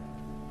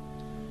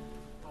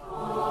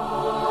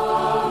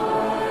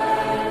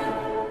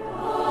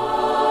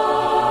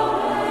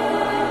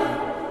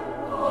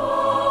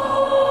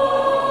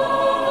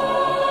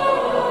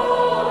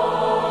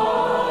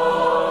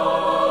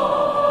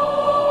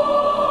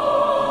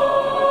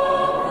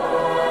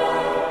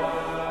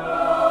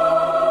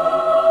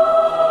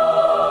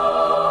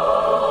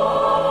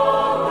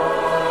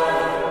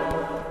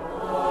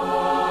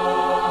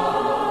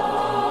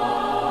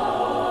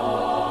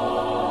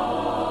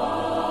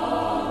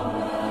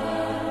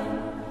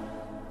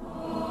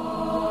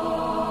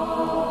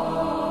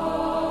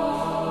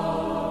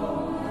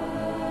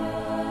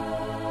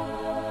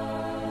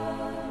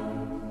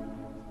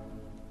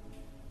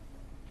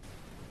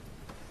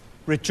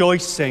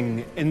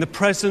 Rejoicing in the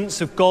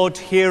presence of God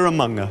here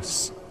among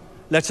us,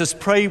 let us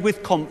pray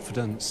with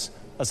confidence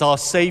as our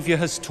Saviour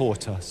has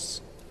taught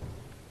us.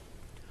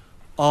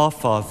 Our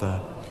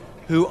Father,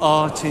 who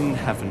art in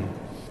heaven,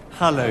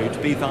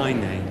 hallowed be thy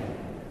name.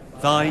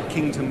 Thy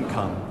kingdom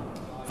come,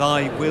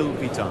 thy will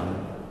be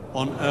done,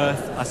 on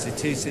earth as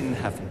it is in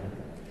heaven.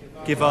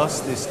 Give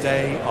us this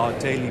day our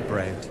daily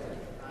bread,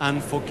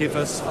 and forgive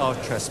us our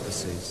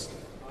trespasses,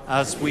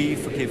 as we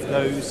forgive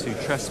those who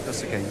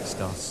trespass against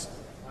us.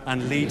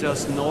 And lead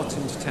us not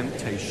into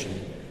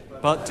temptation,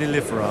 but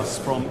deliver us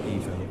from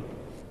evil.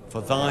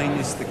 For thine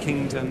is the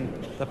kingdom,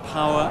 the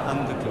power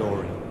and the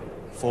glory,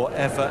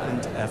 forever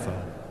and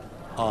ever.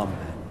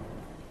 Amen.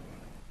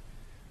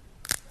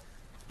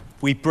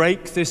 We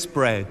break this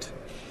bread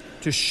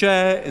to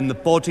share in the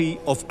body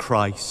of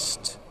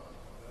Christ.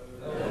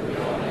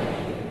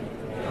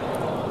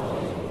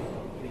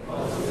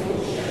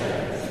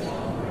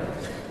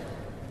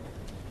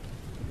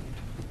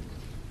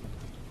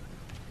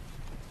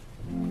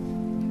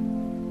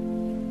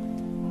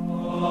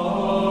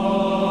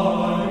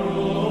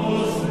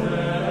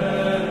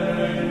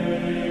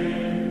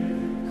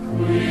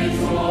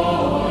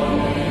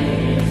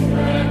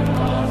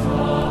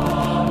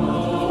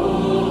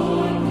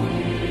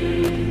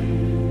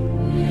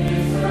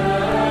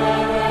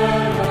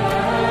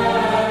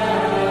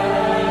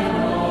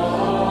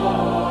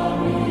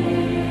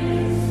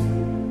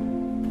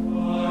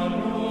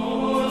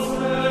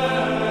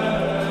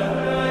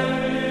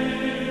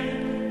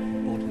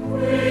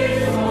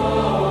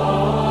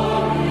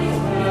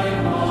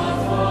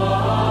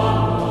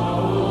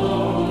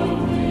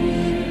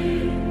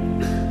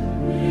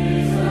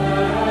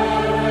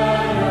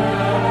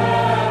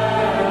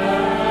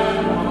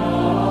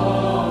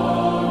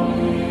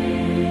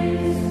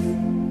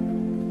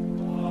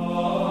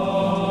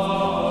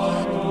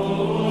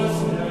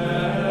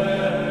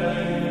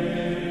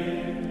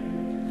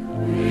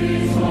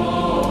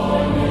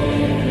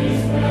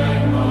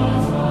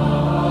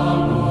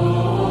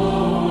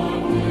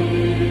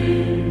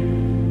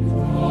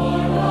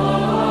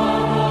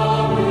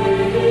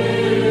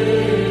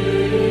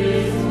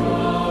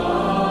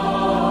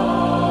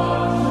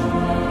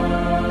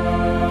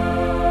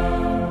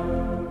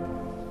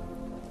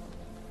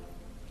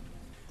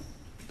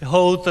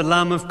 Behold the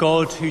Lamb of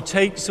God who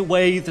takes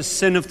away the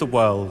sin of the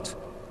world.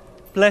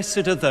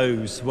 Blessed are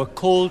those who are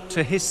called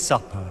to his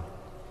supper.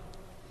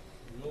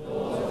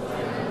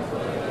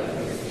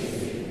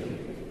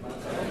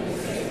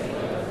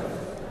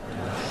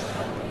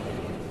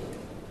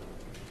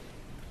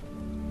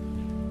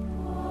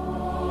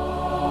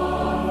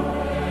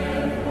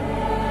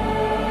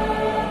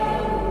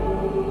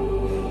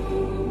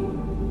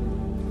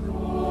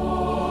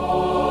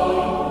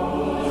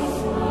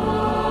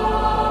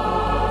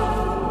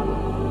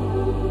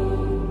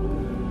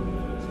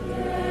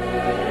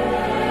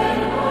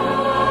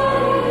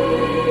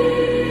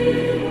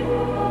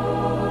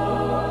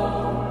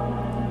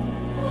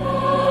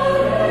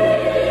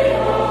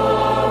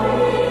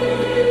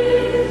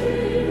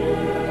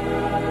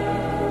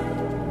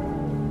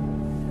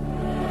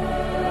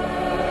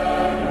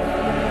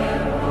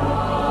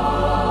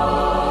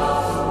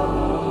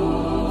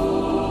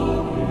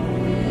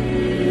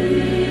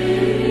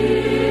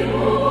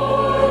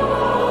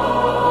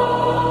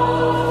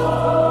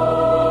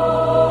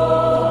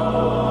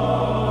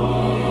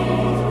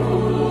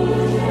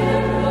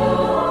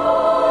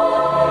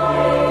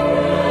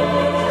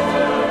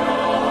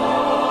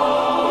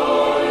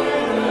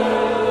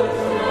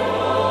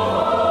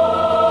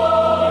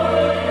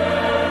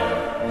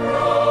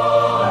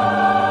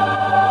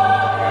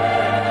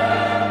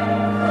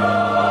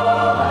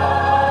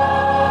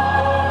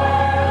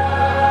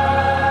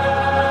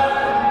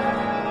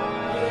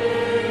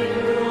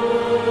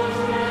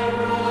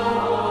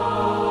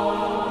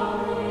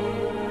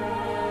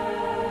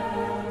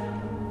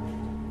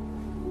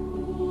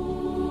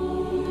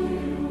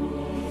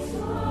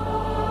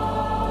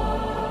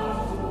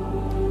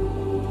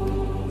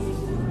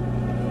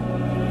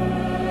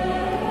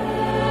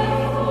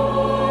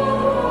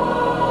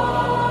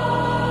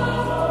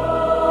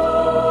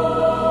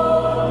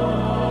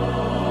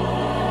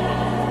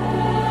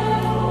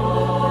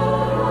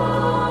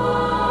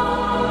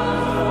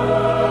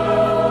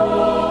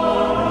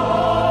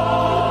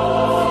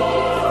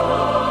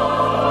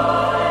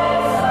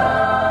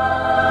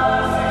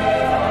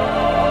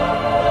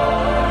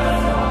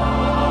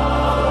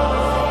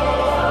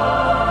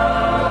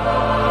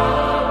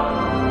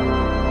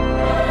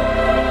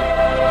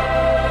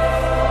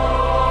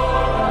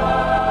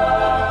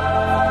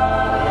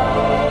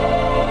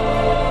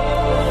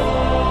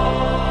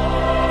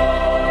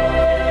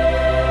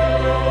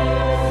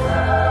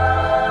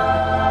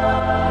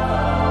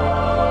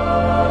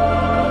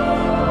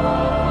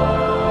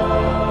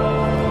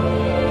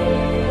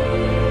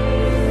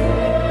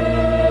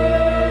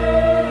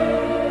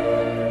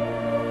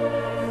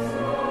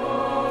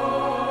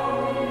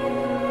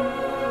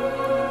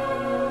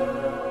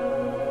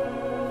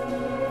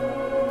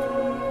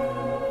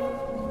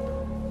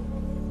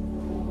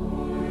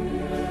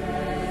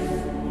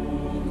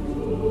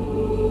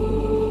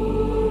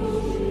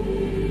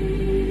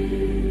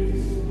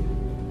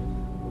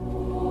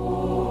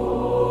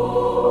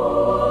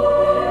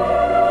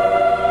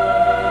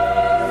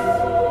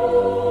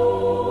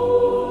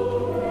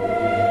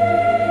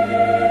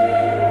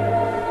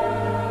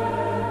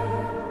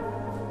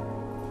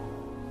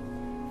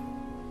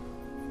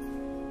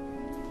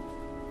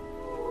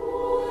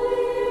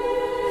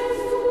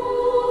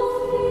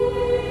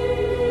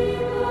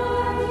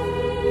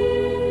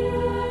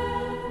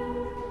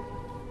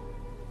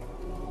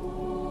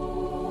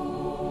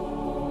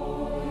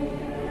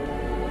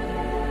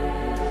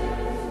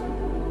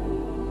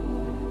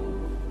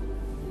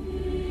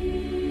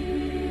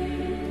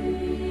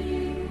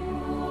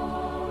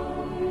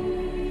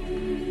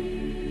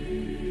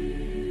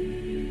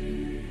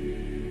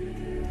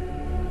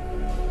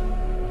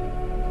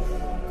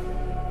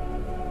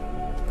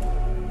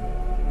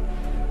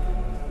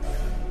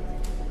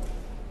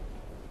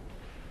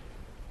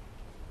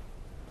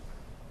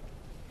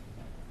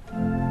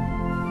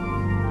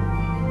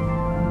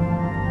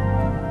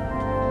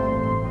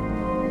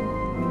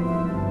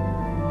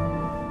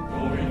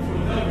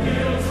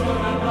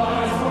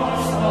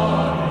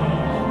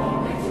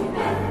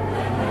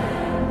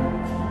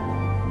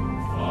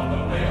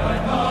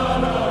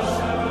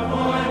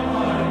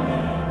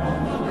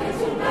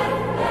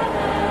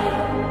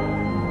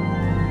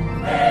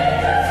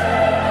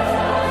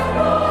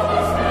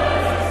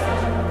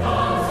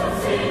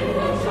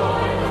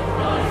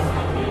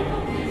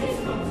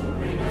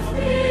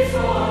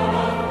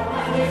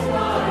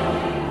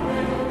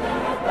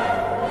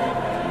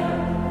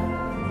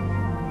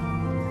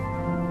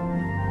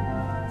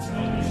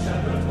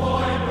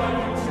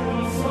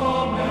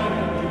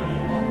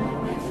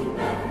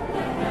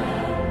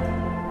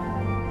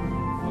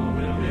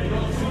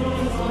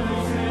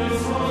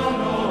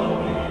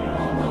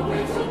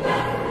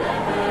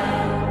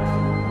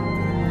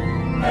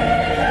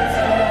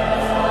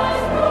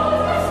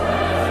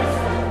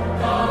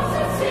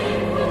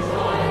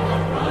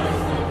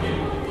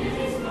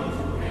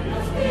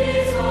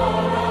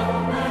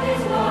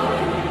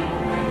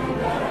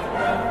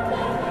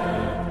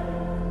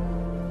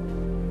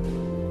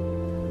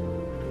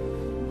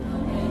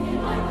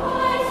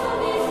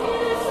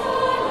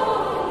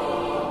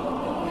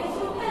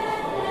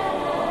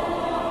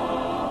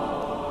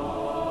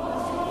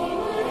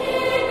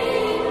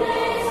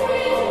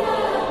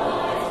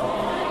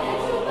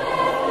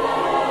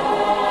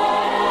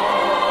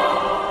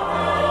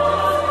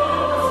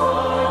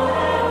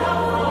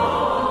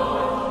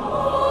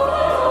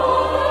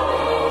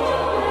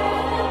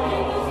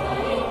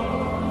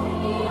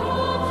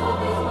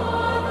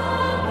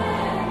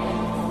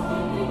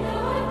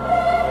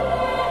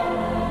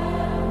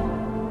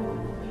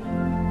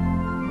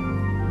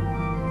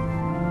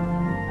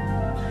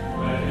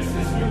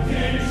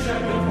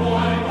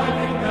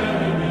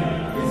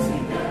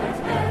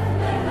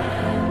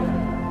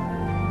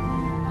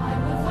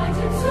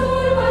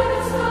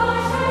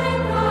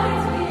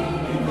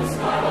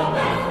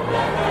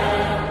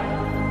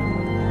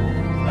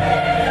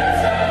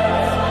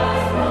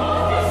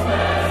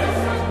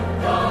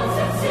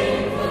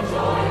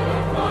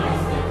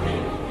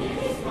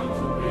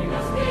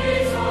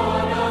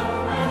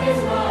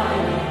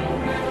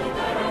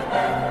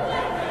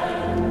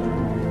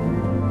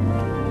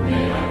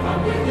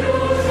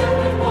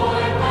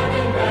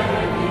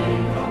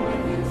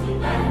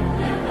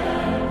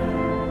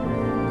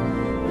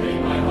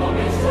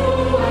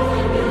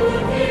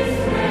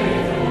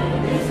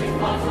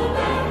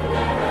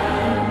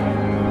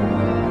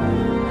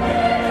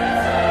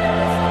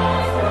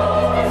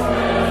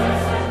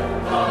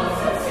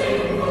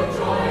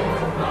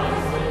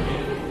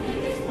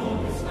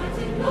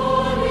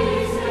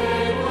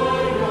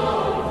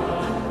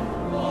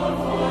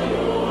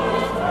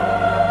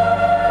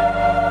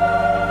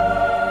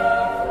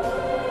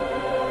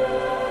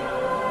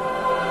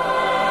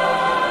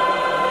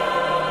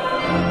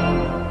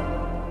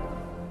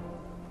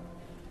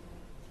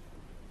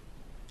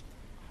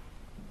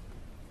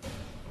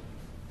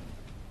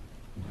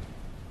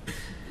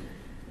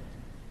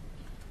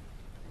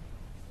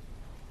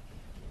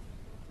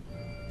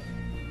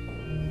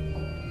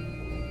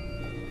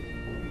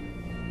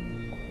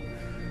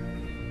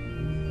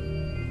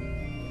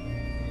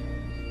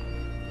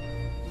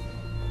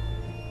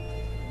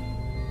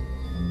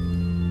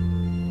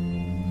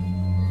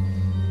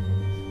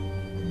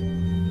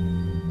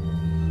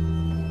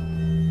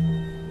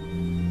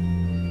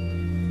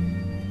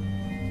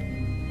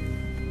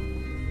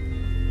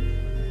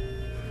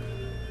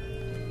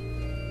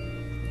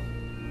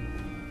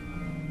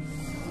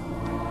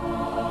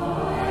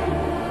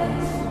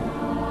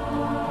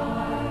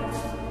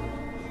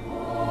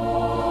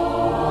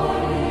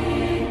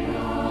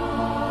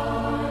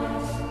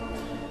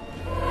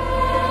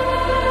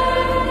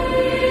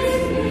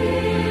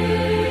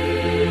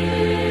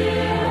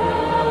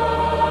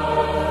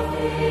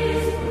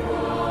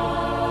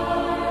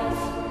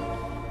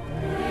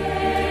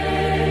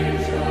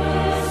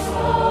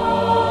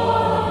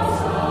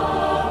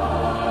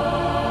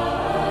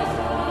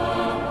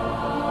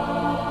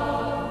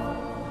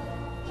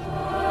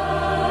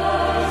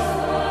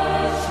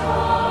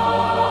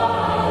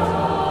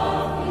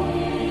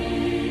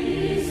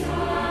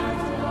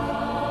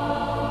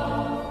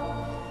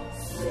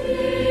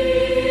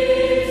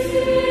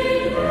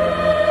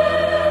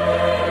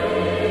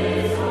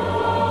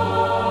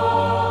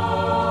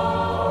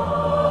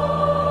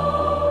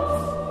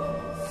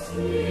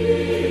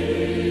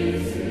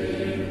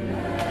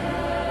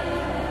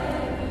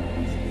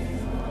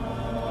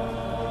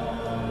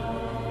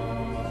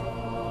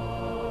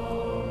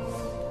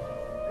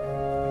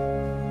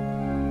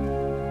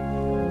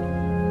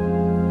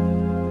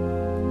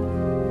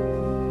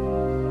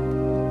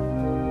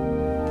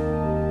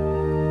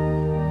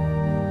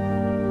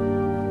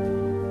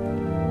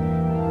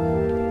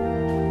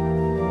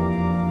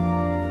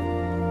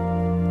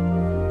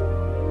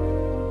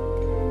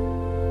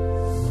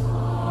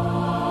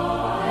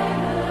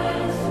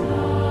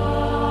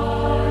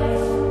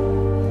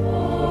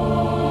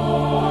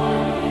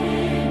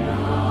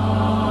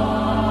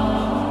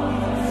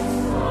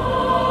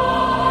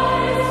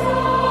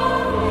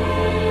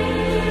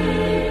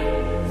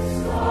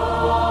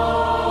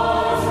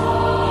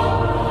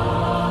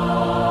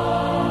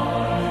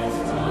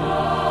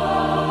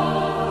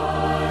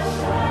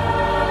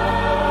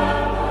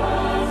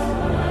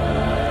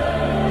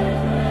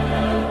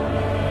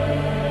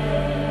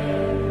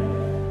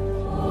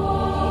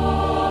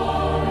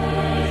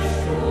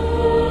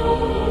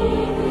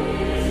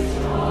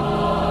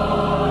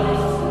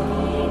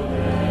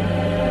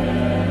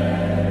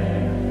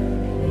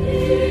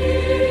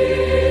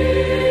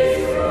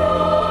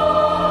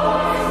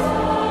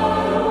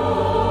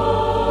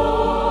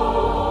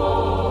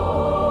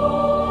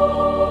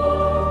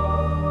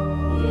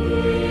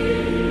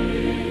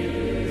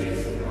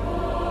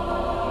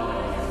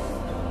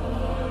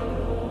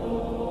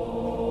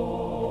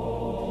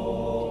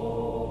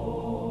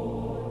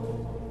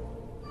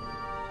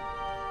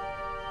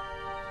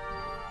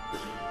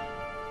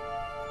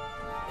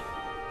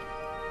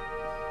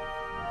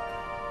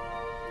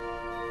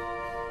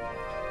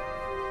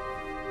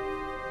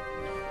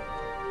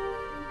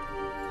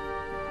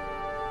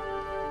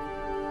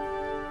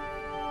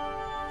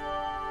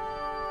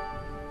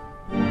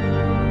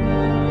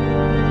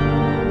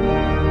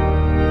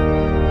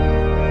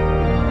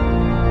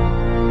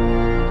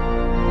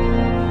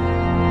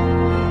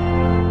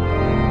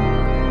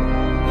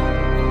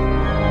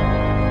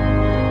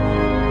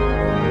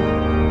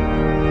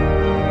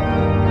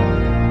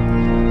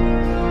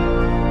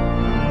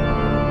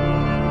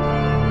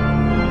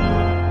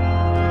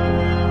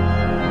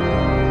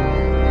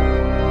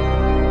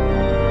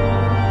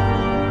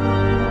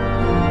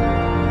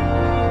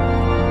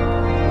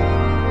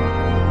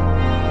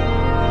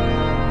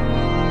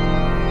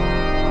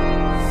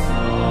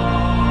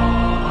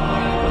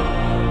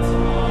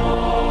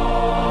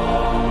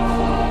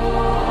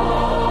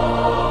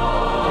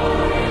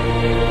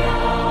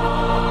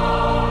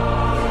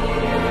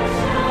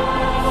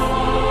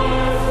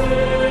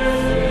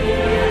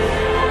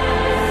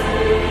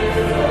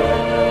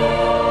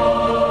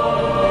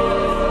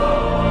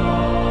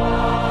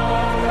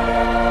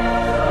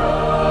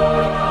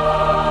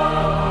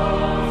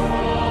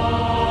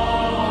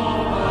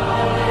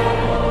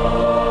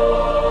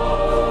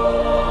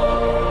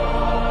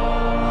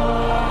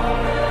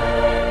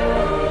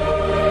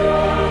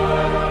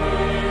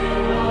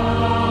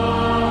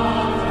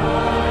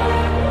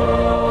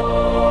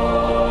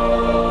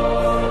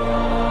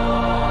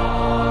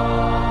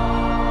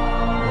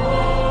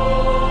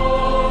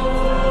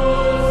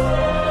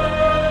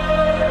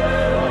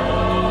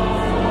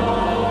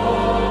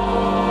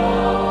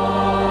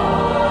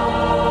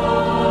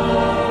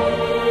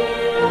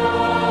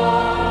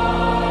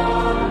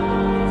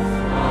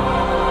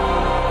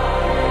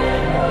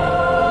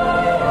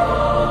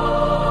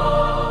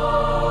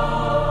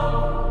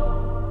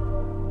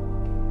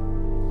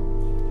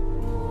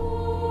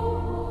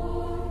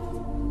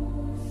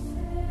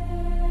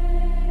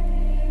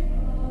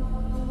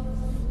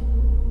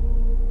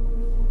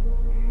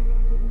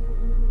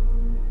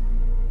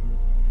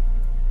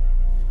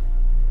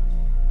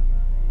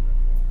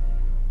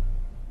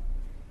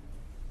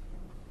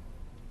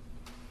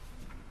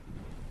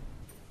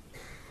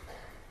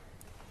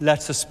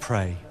 Let us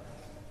pray.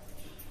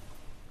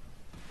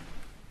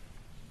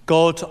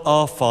 God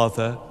our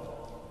Father,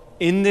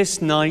 in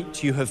this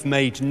night you have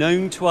made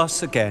known to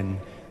us again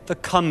the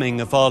coming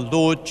of our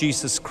Lord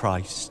Jesus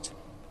Christ.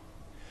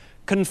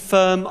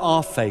 Confirm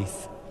our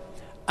faith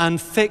and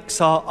fix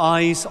our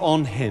eyes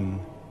on him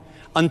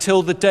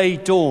until the day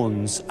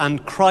dawns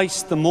and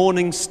Christ the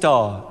morning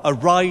star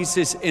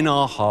arises in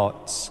our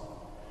hearts.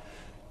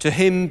 To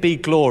him be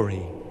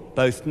glory,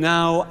 both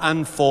now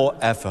and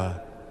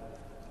forever.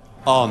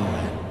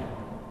 Amen.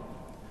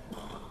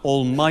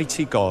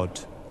 Almighty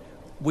God,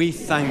 we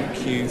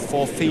thank you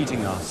for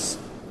feeding us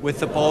with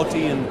the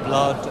body and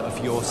blood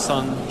of your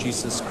Son,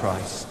 Jesus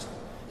Christ.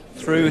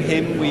 Through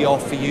him we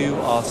offer you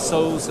our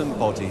souls and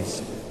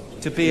bodies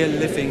to be a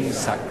living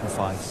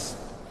sacrifice.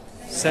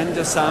 Send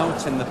us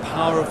out in the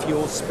power of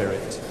your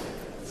Spirit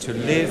to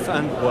live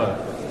and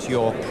work to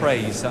your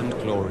praise and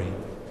glory.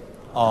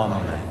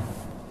 Amen.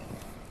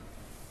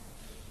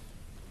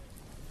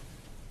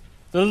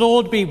 The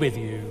Lord be with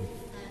you.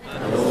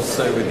 And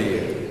also with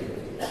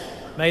you.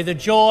 May the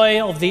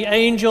joy of the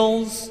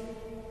angels,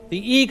 the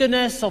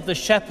eagerness of the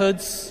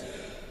shepherds,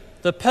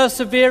 the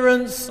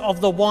perseverance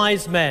of the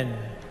wise men,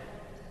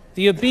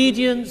 the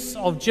obedience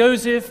of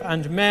Joseph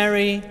and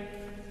Mary,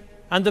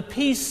 and the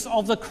peace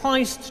of the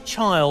Christ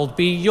child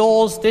be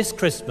yours this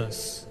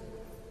Christmas.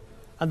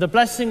 And the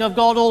blessing of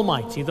God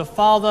Almighty, the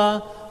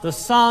Father, the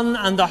Son,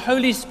 and the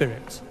Holy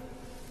Spirit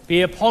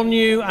be upon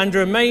you and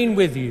remain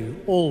with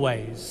you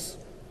always.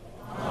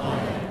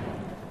 Amen.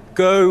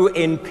 Go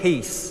in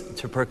peace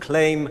to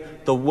proclaim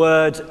the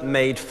Word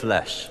made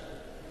flesh.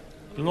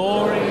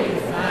 Glory,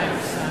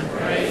 thanks, and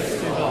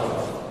praise to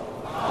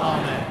God.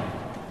 Amen.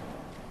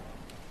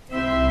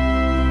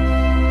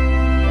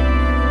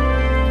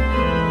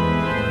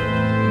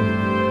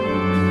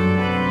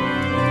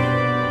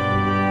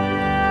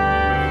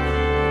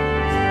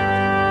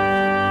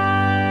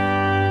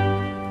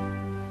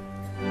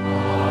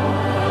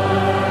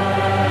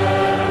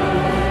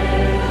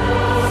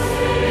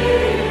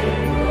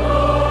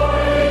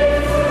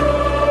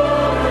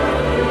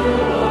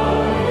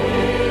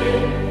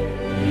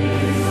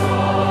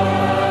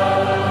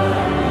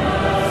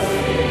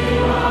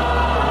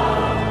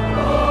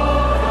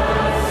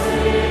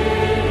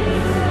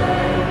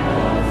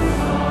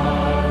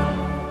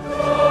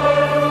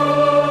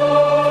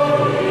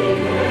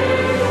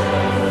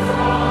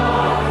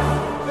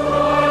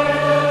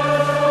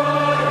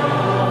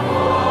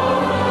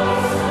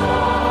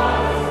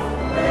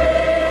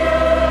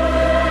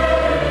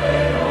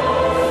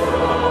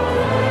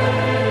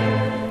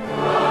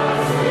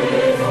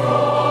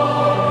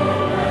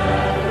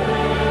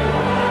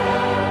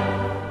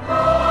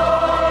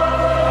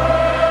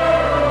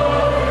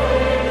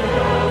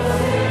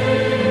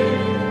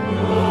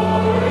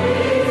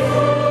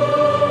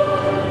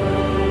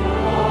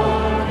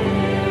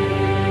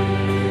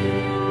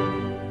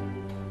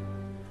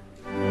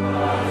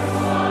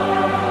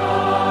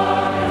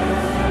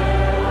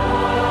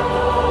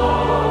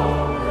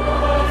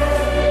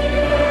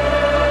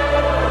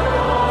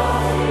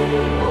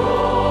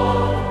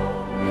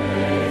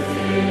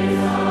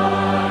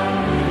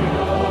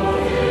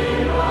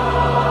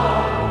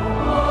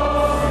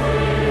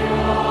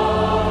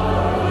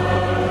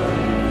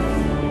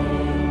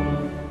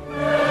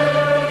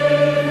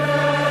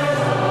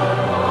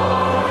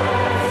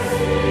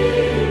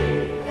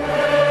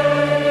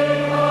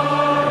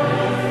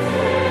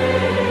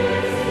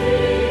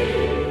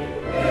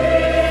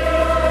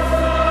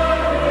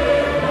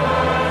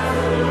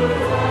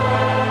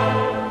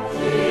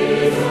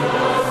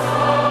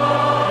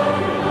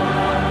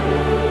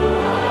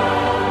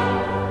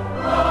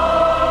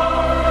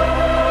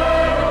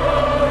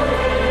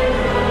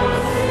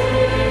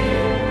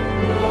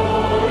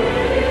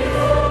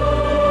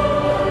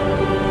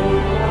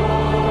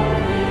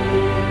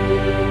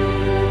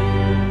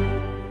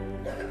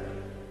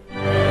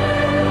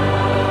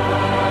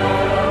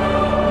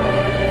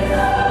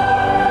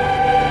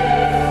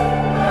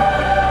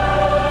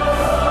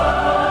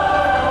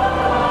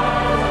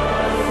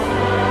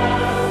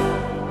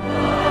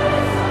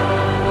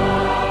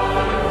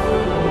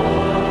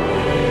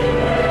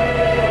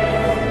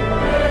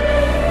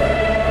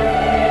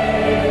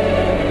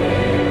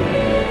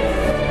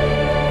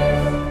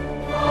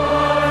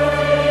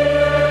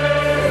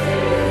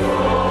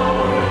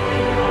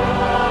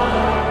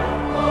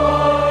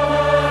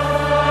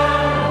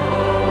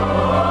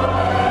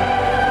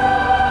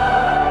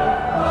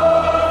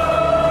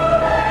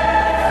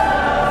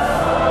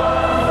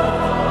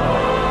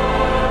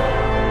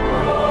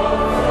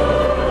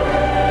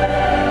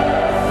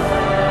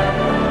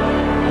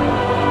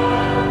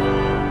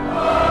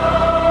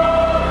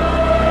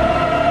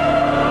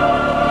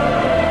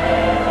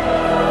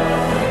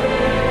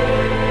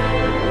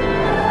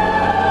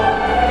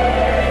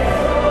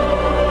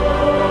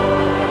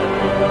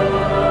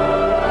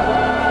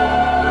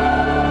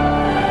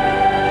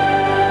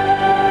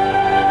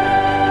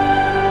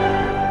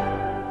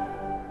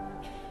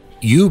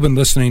 You've been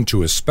listening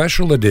to a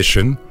special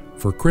edition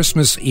for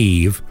Christmas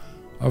Eve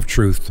of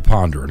Truth to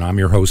Ponder. And I'm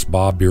your host,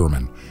 Bob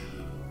Bierman.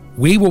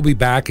 We will be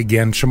back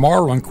again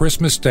tomorrow on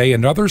Christmas Day,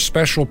 another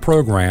special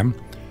program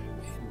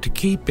to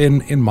keep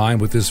in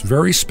mind with this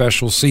very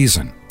special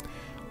season.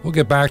 We'll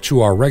get back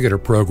to our regular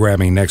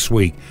programming next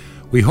week.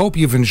 We hope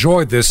you've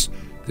enjoyed this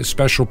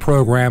special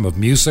program of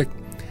music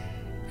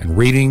and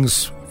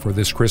readings for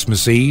this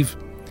Christmas Eve,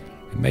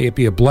 and may it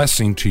be a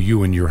blessing to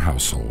you and your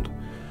household.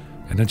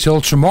 And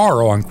until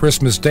tomorrow on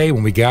Christmas Day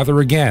when we gather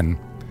again,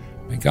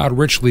 may God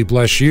richly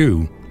bless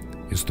you,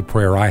 is the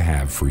prayer I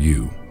have for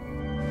you.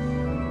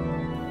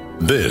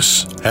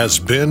 This has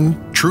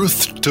been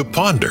Truth to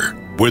Ponder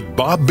with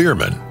Bob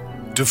Bierman.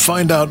 To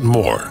find out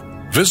more,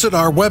 visit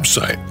our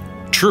website,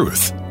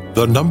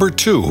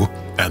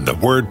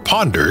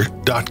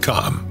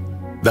 truth2ponder.com.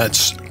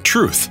 That's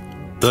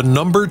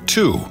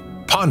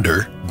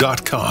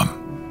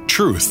truth2ponder.com.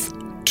 Truth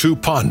to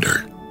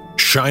Ponder,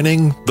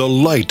 shining the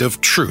light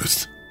of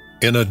truth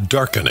in a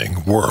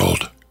darkening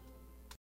world.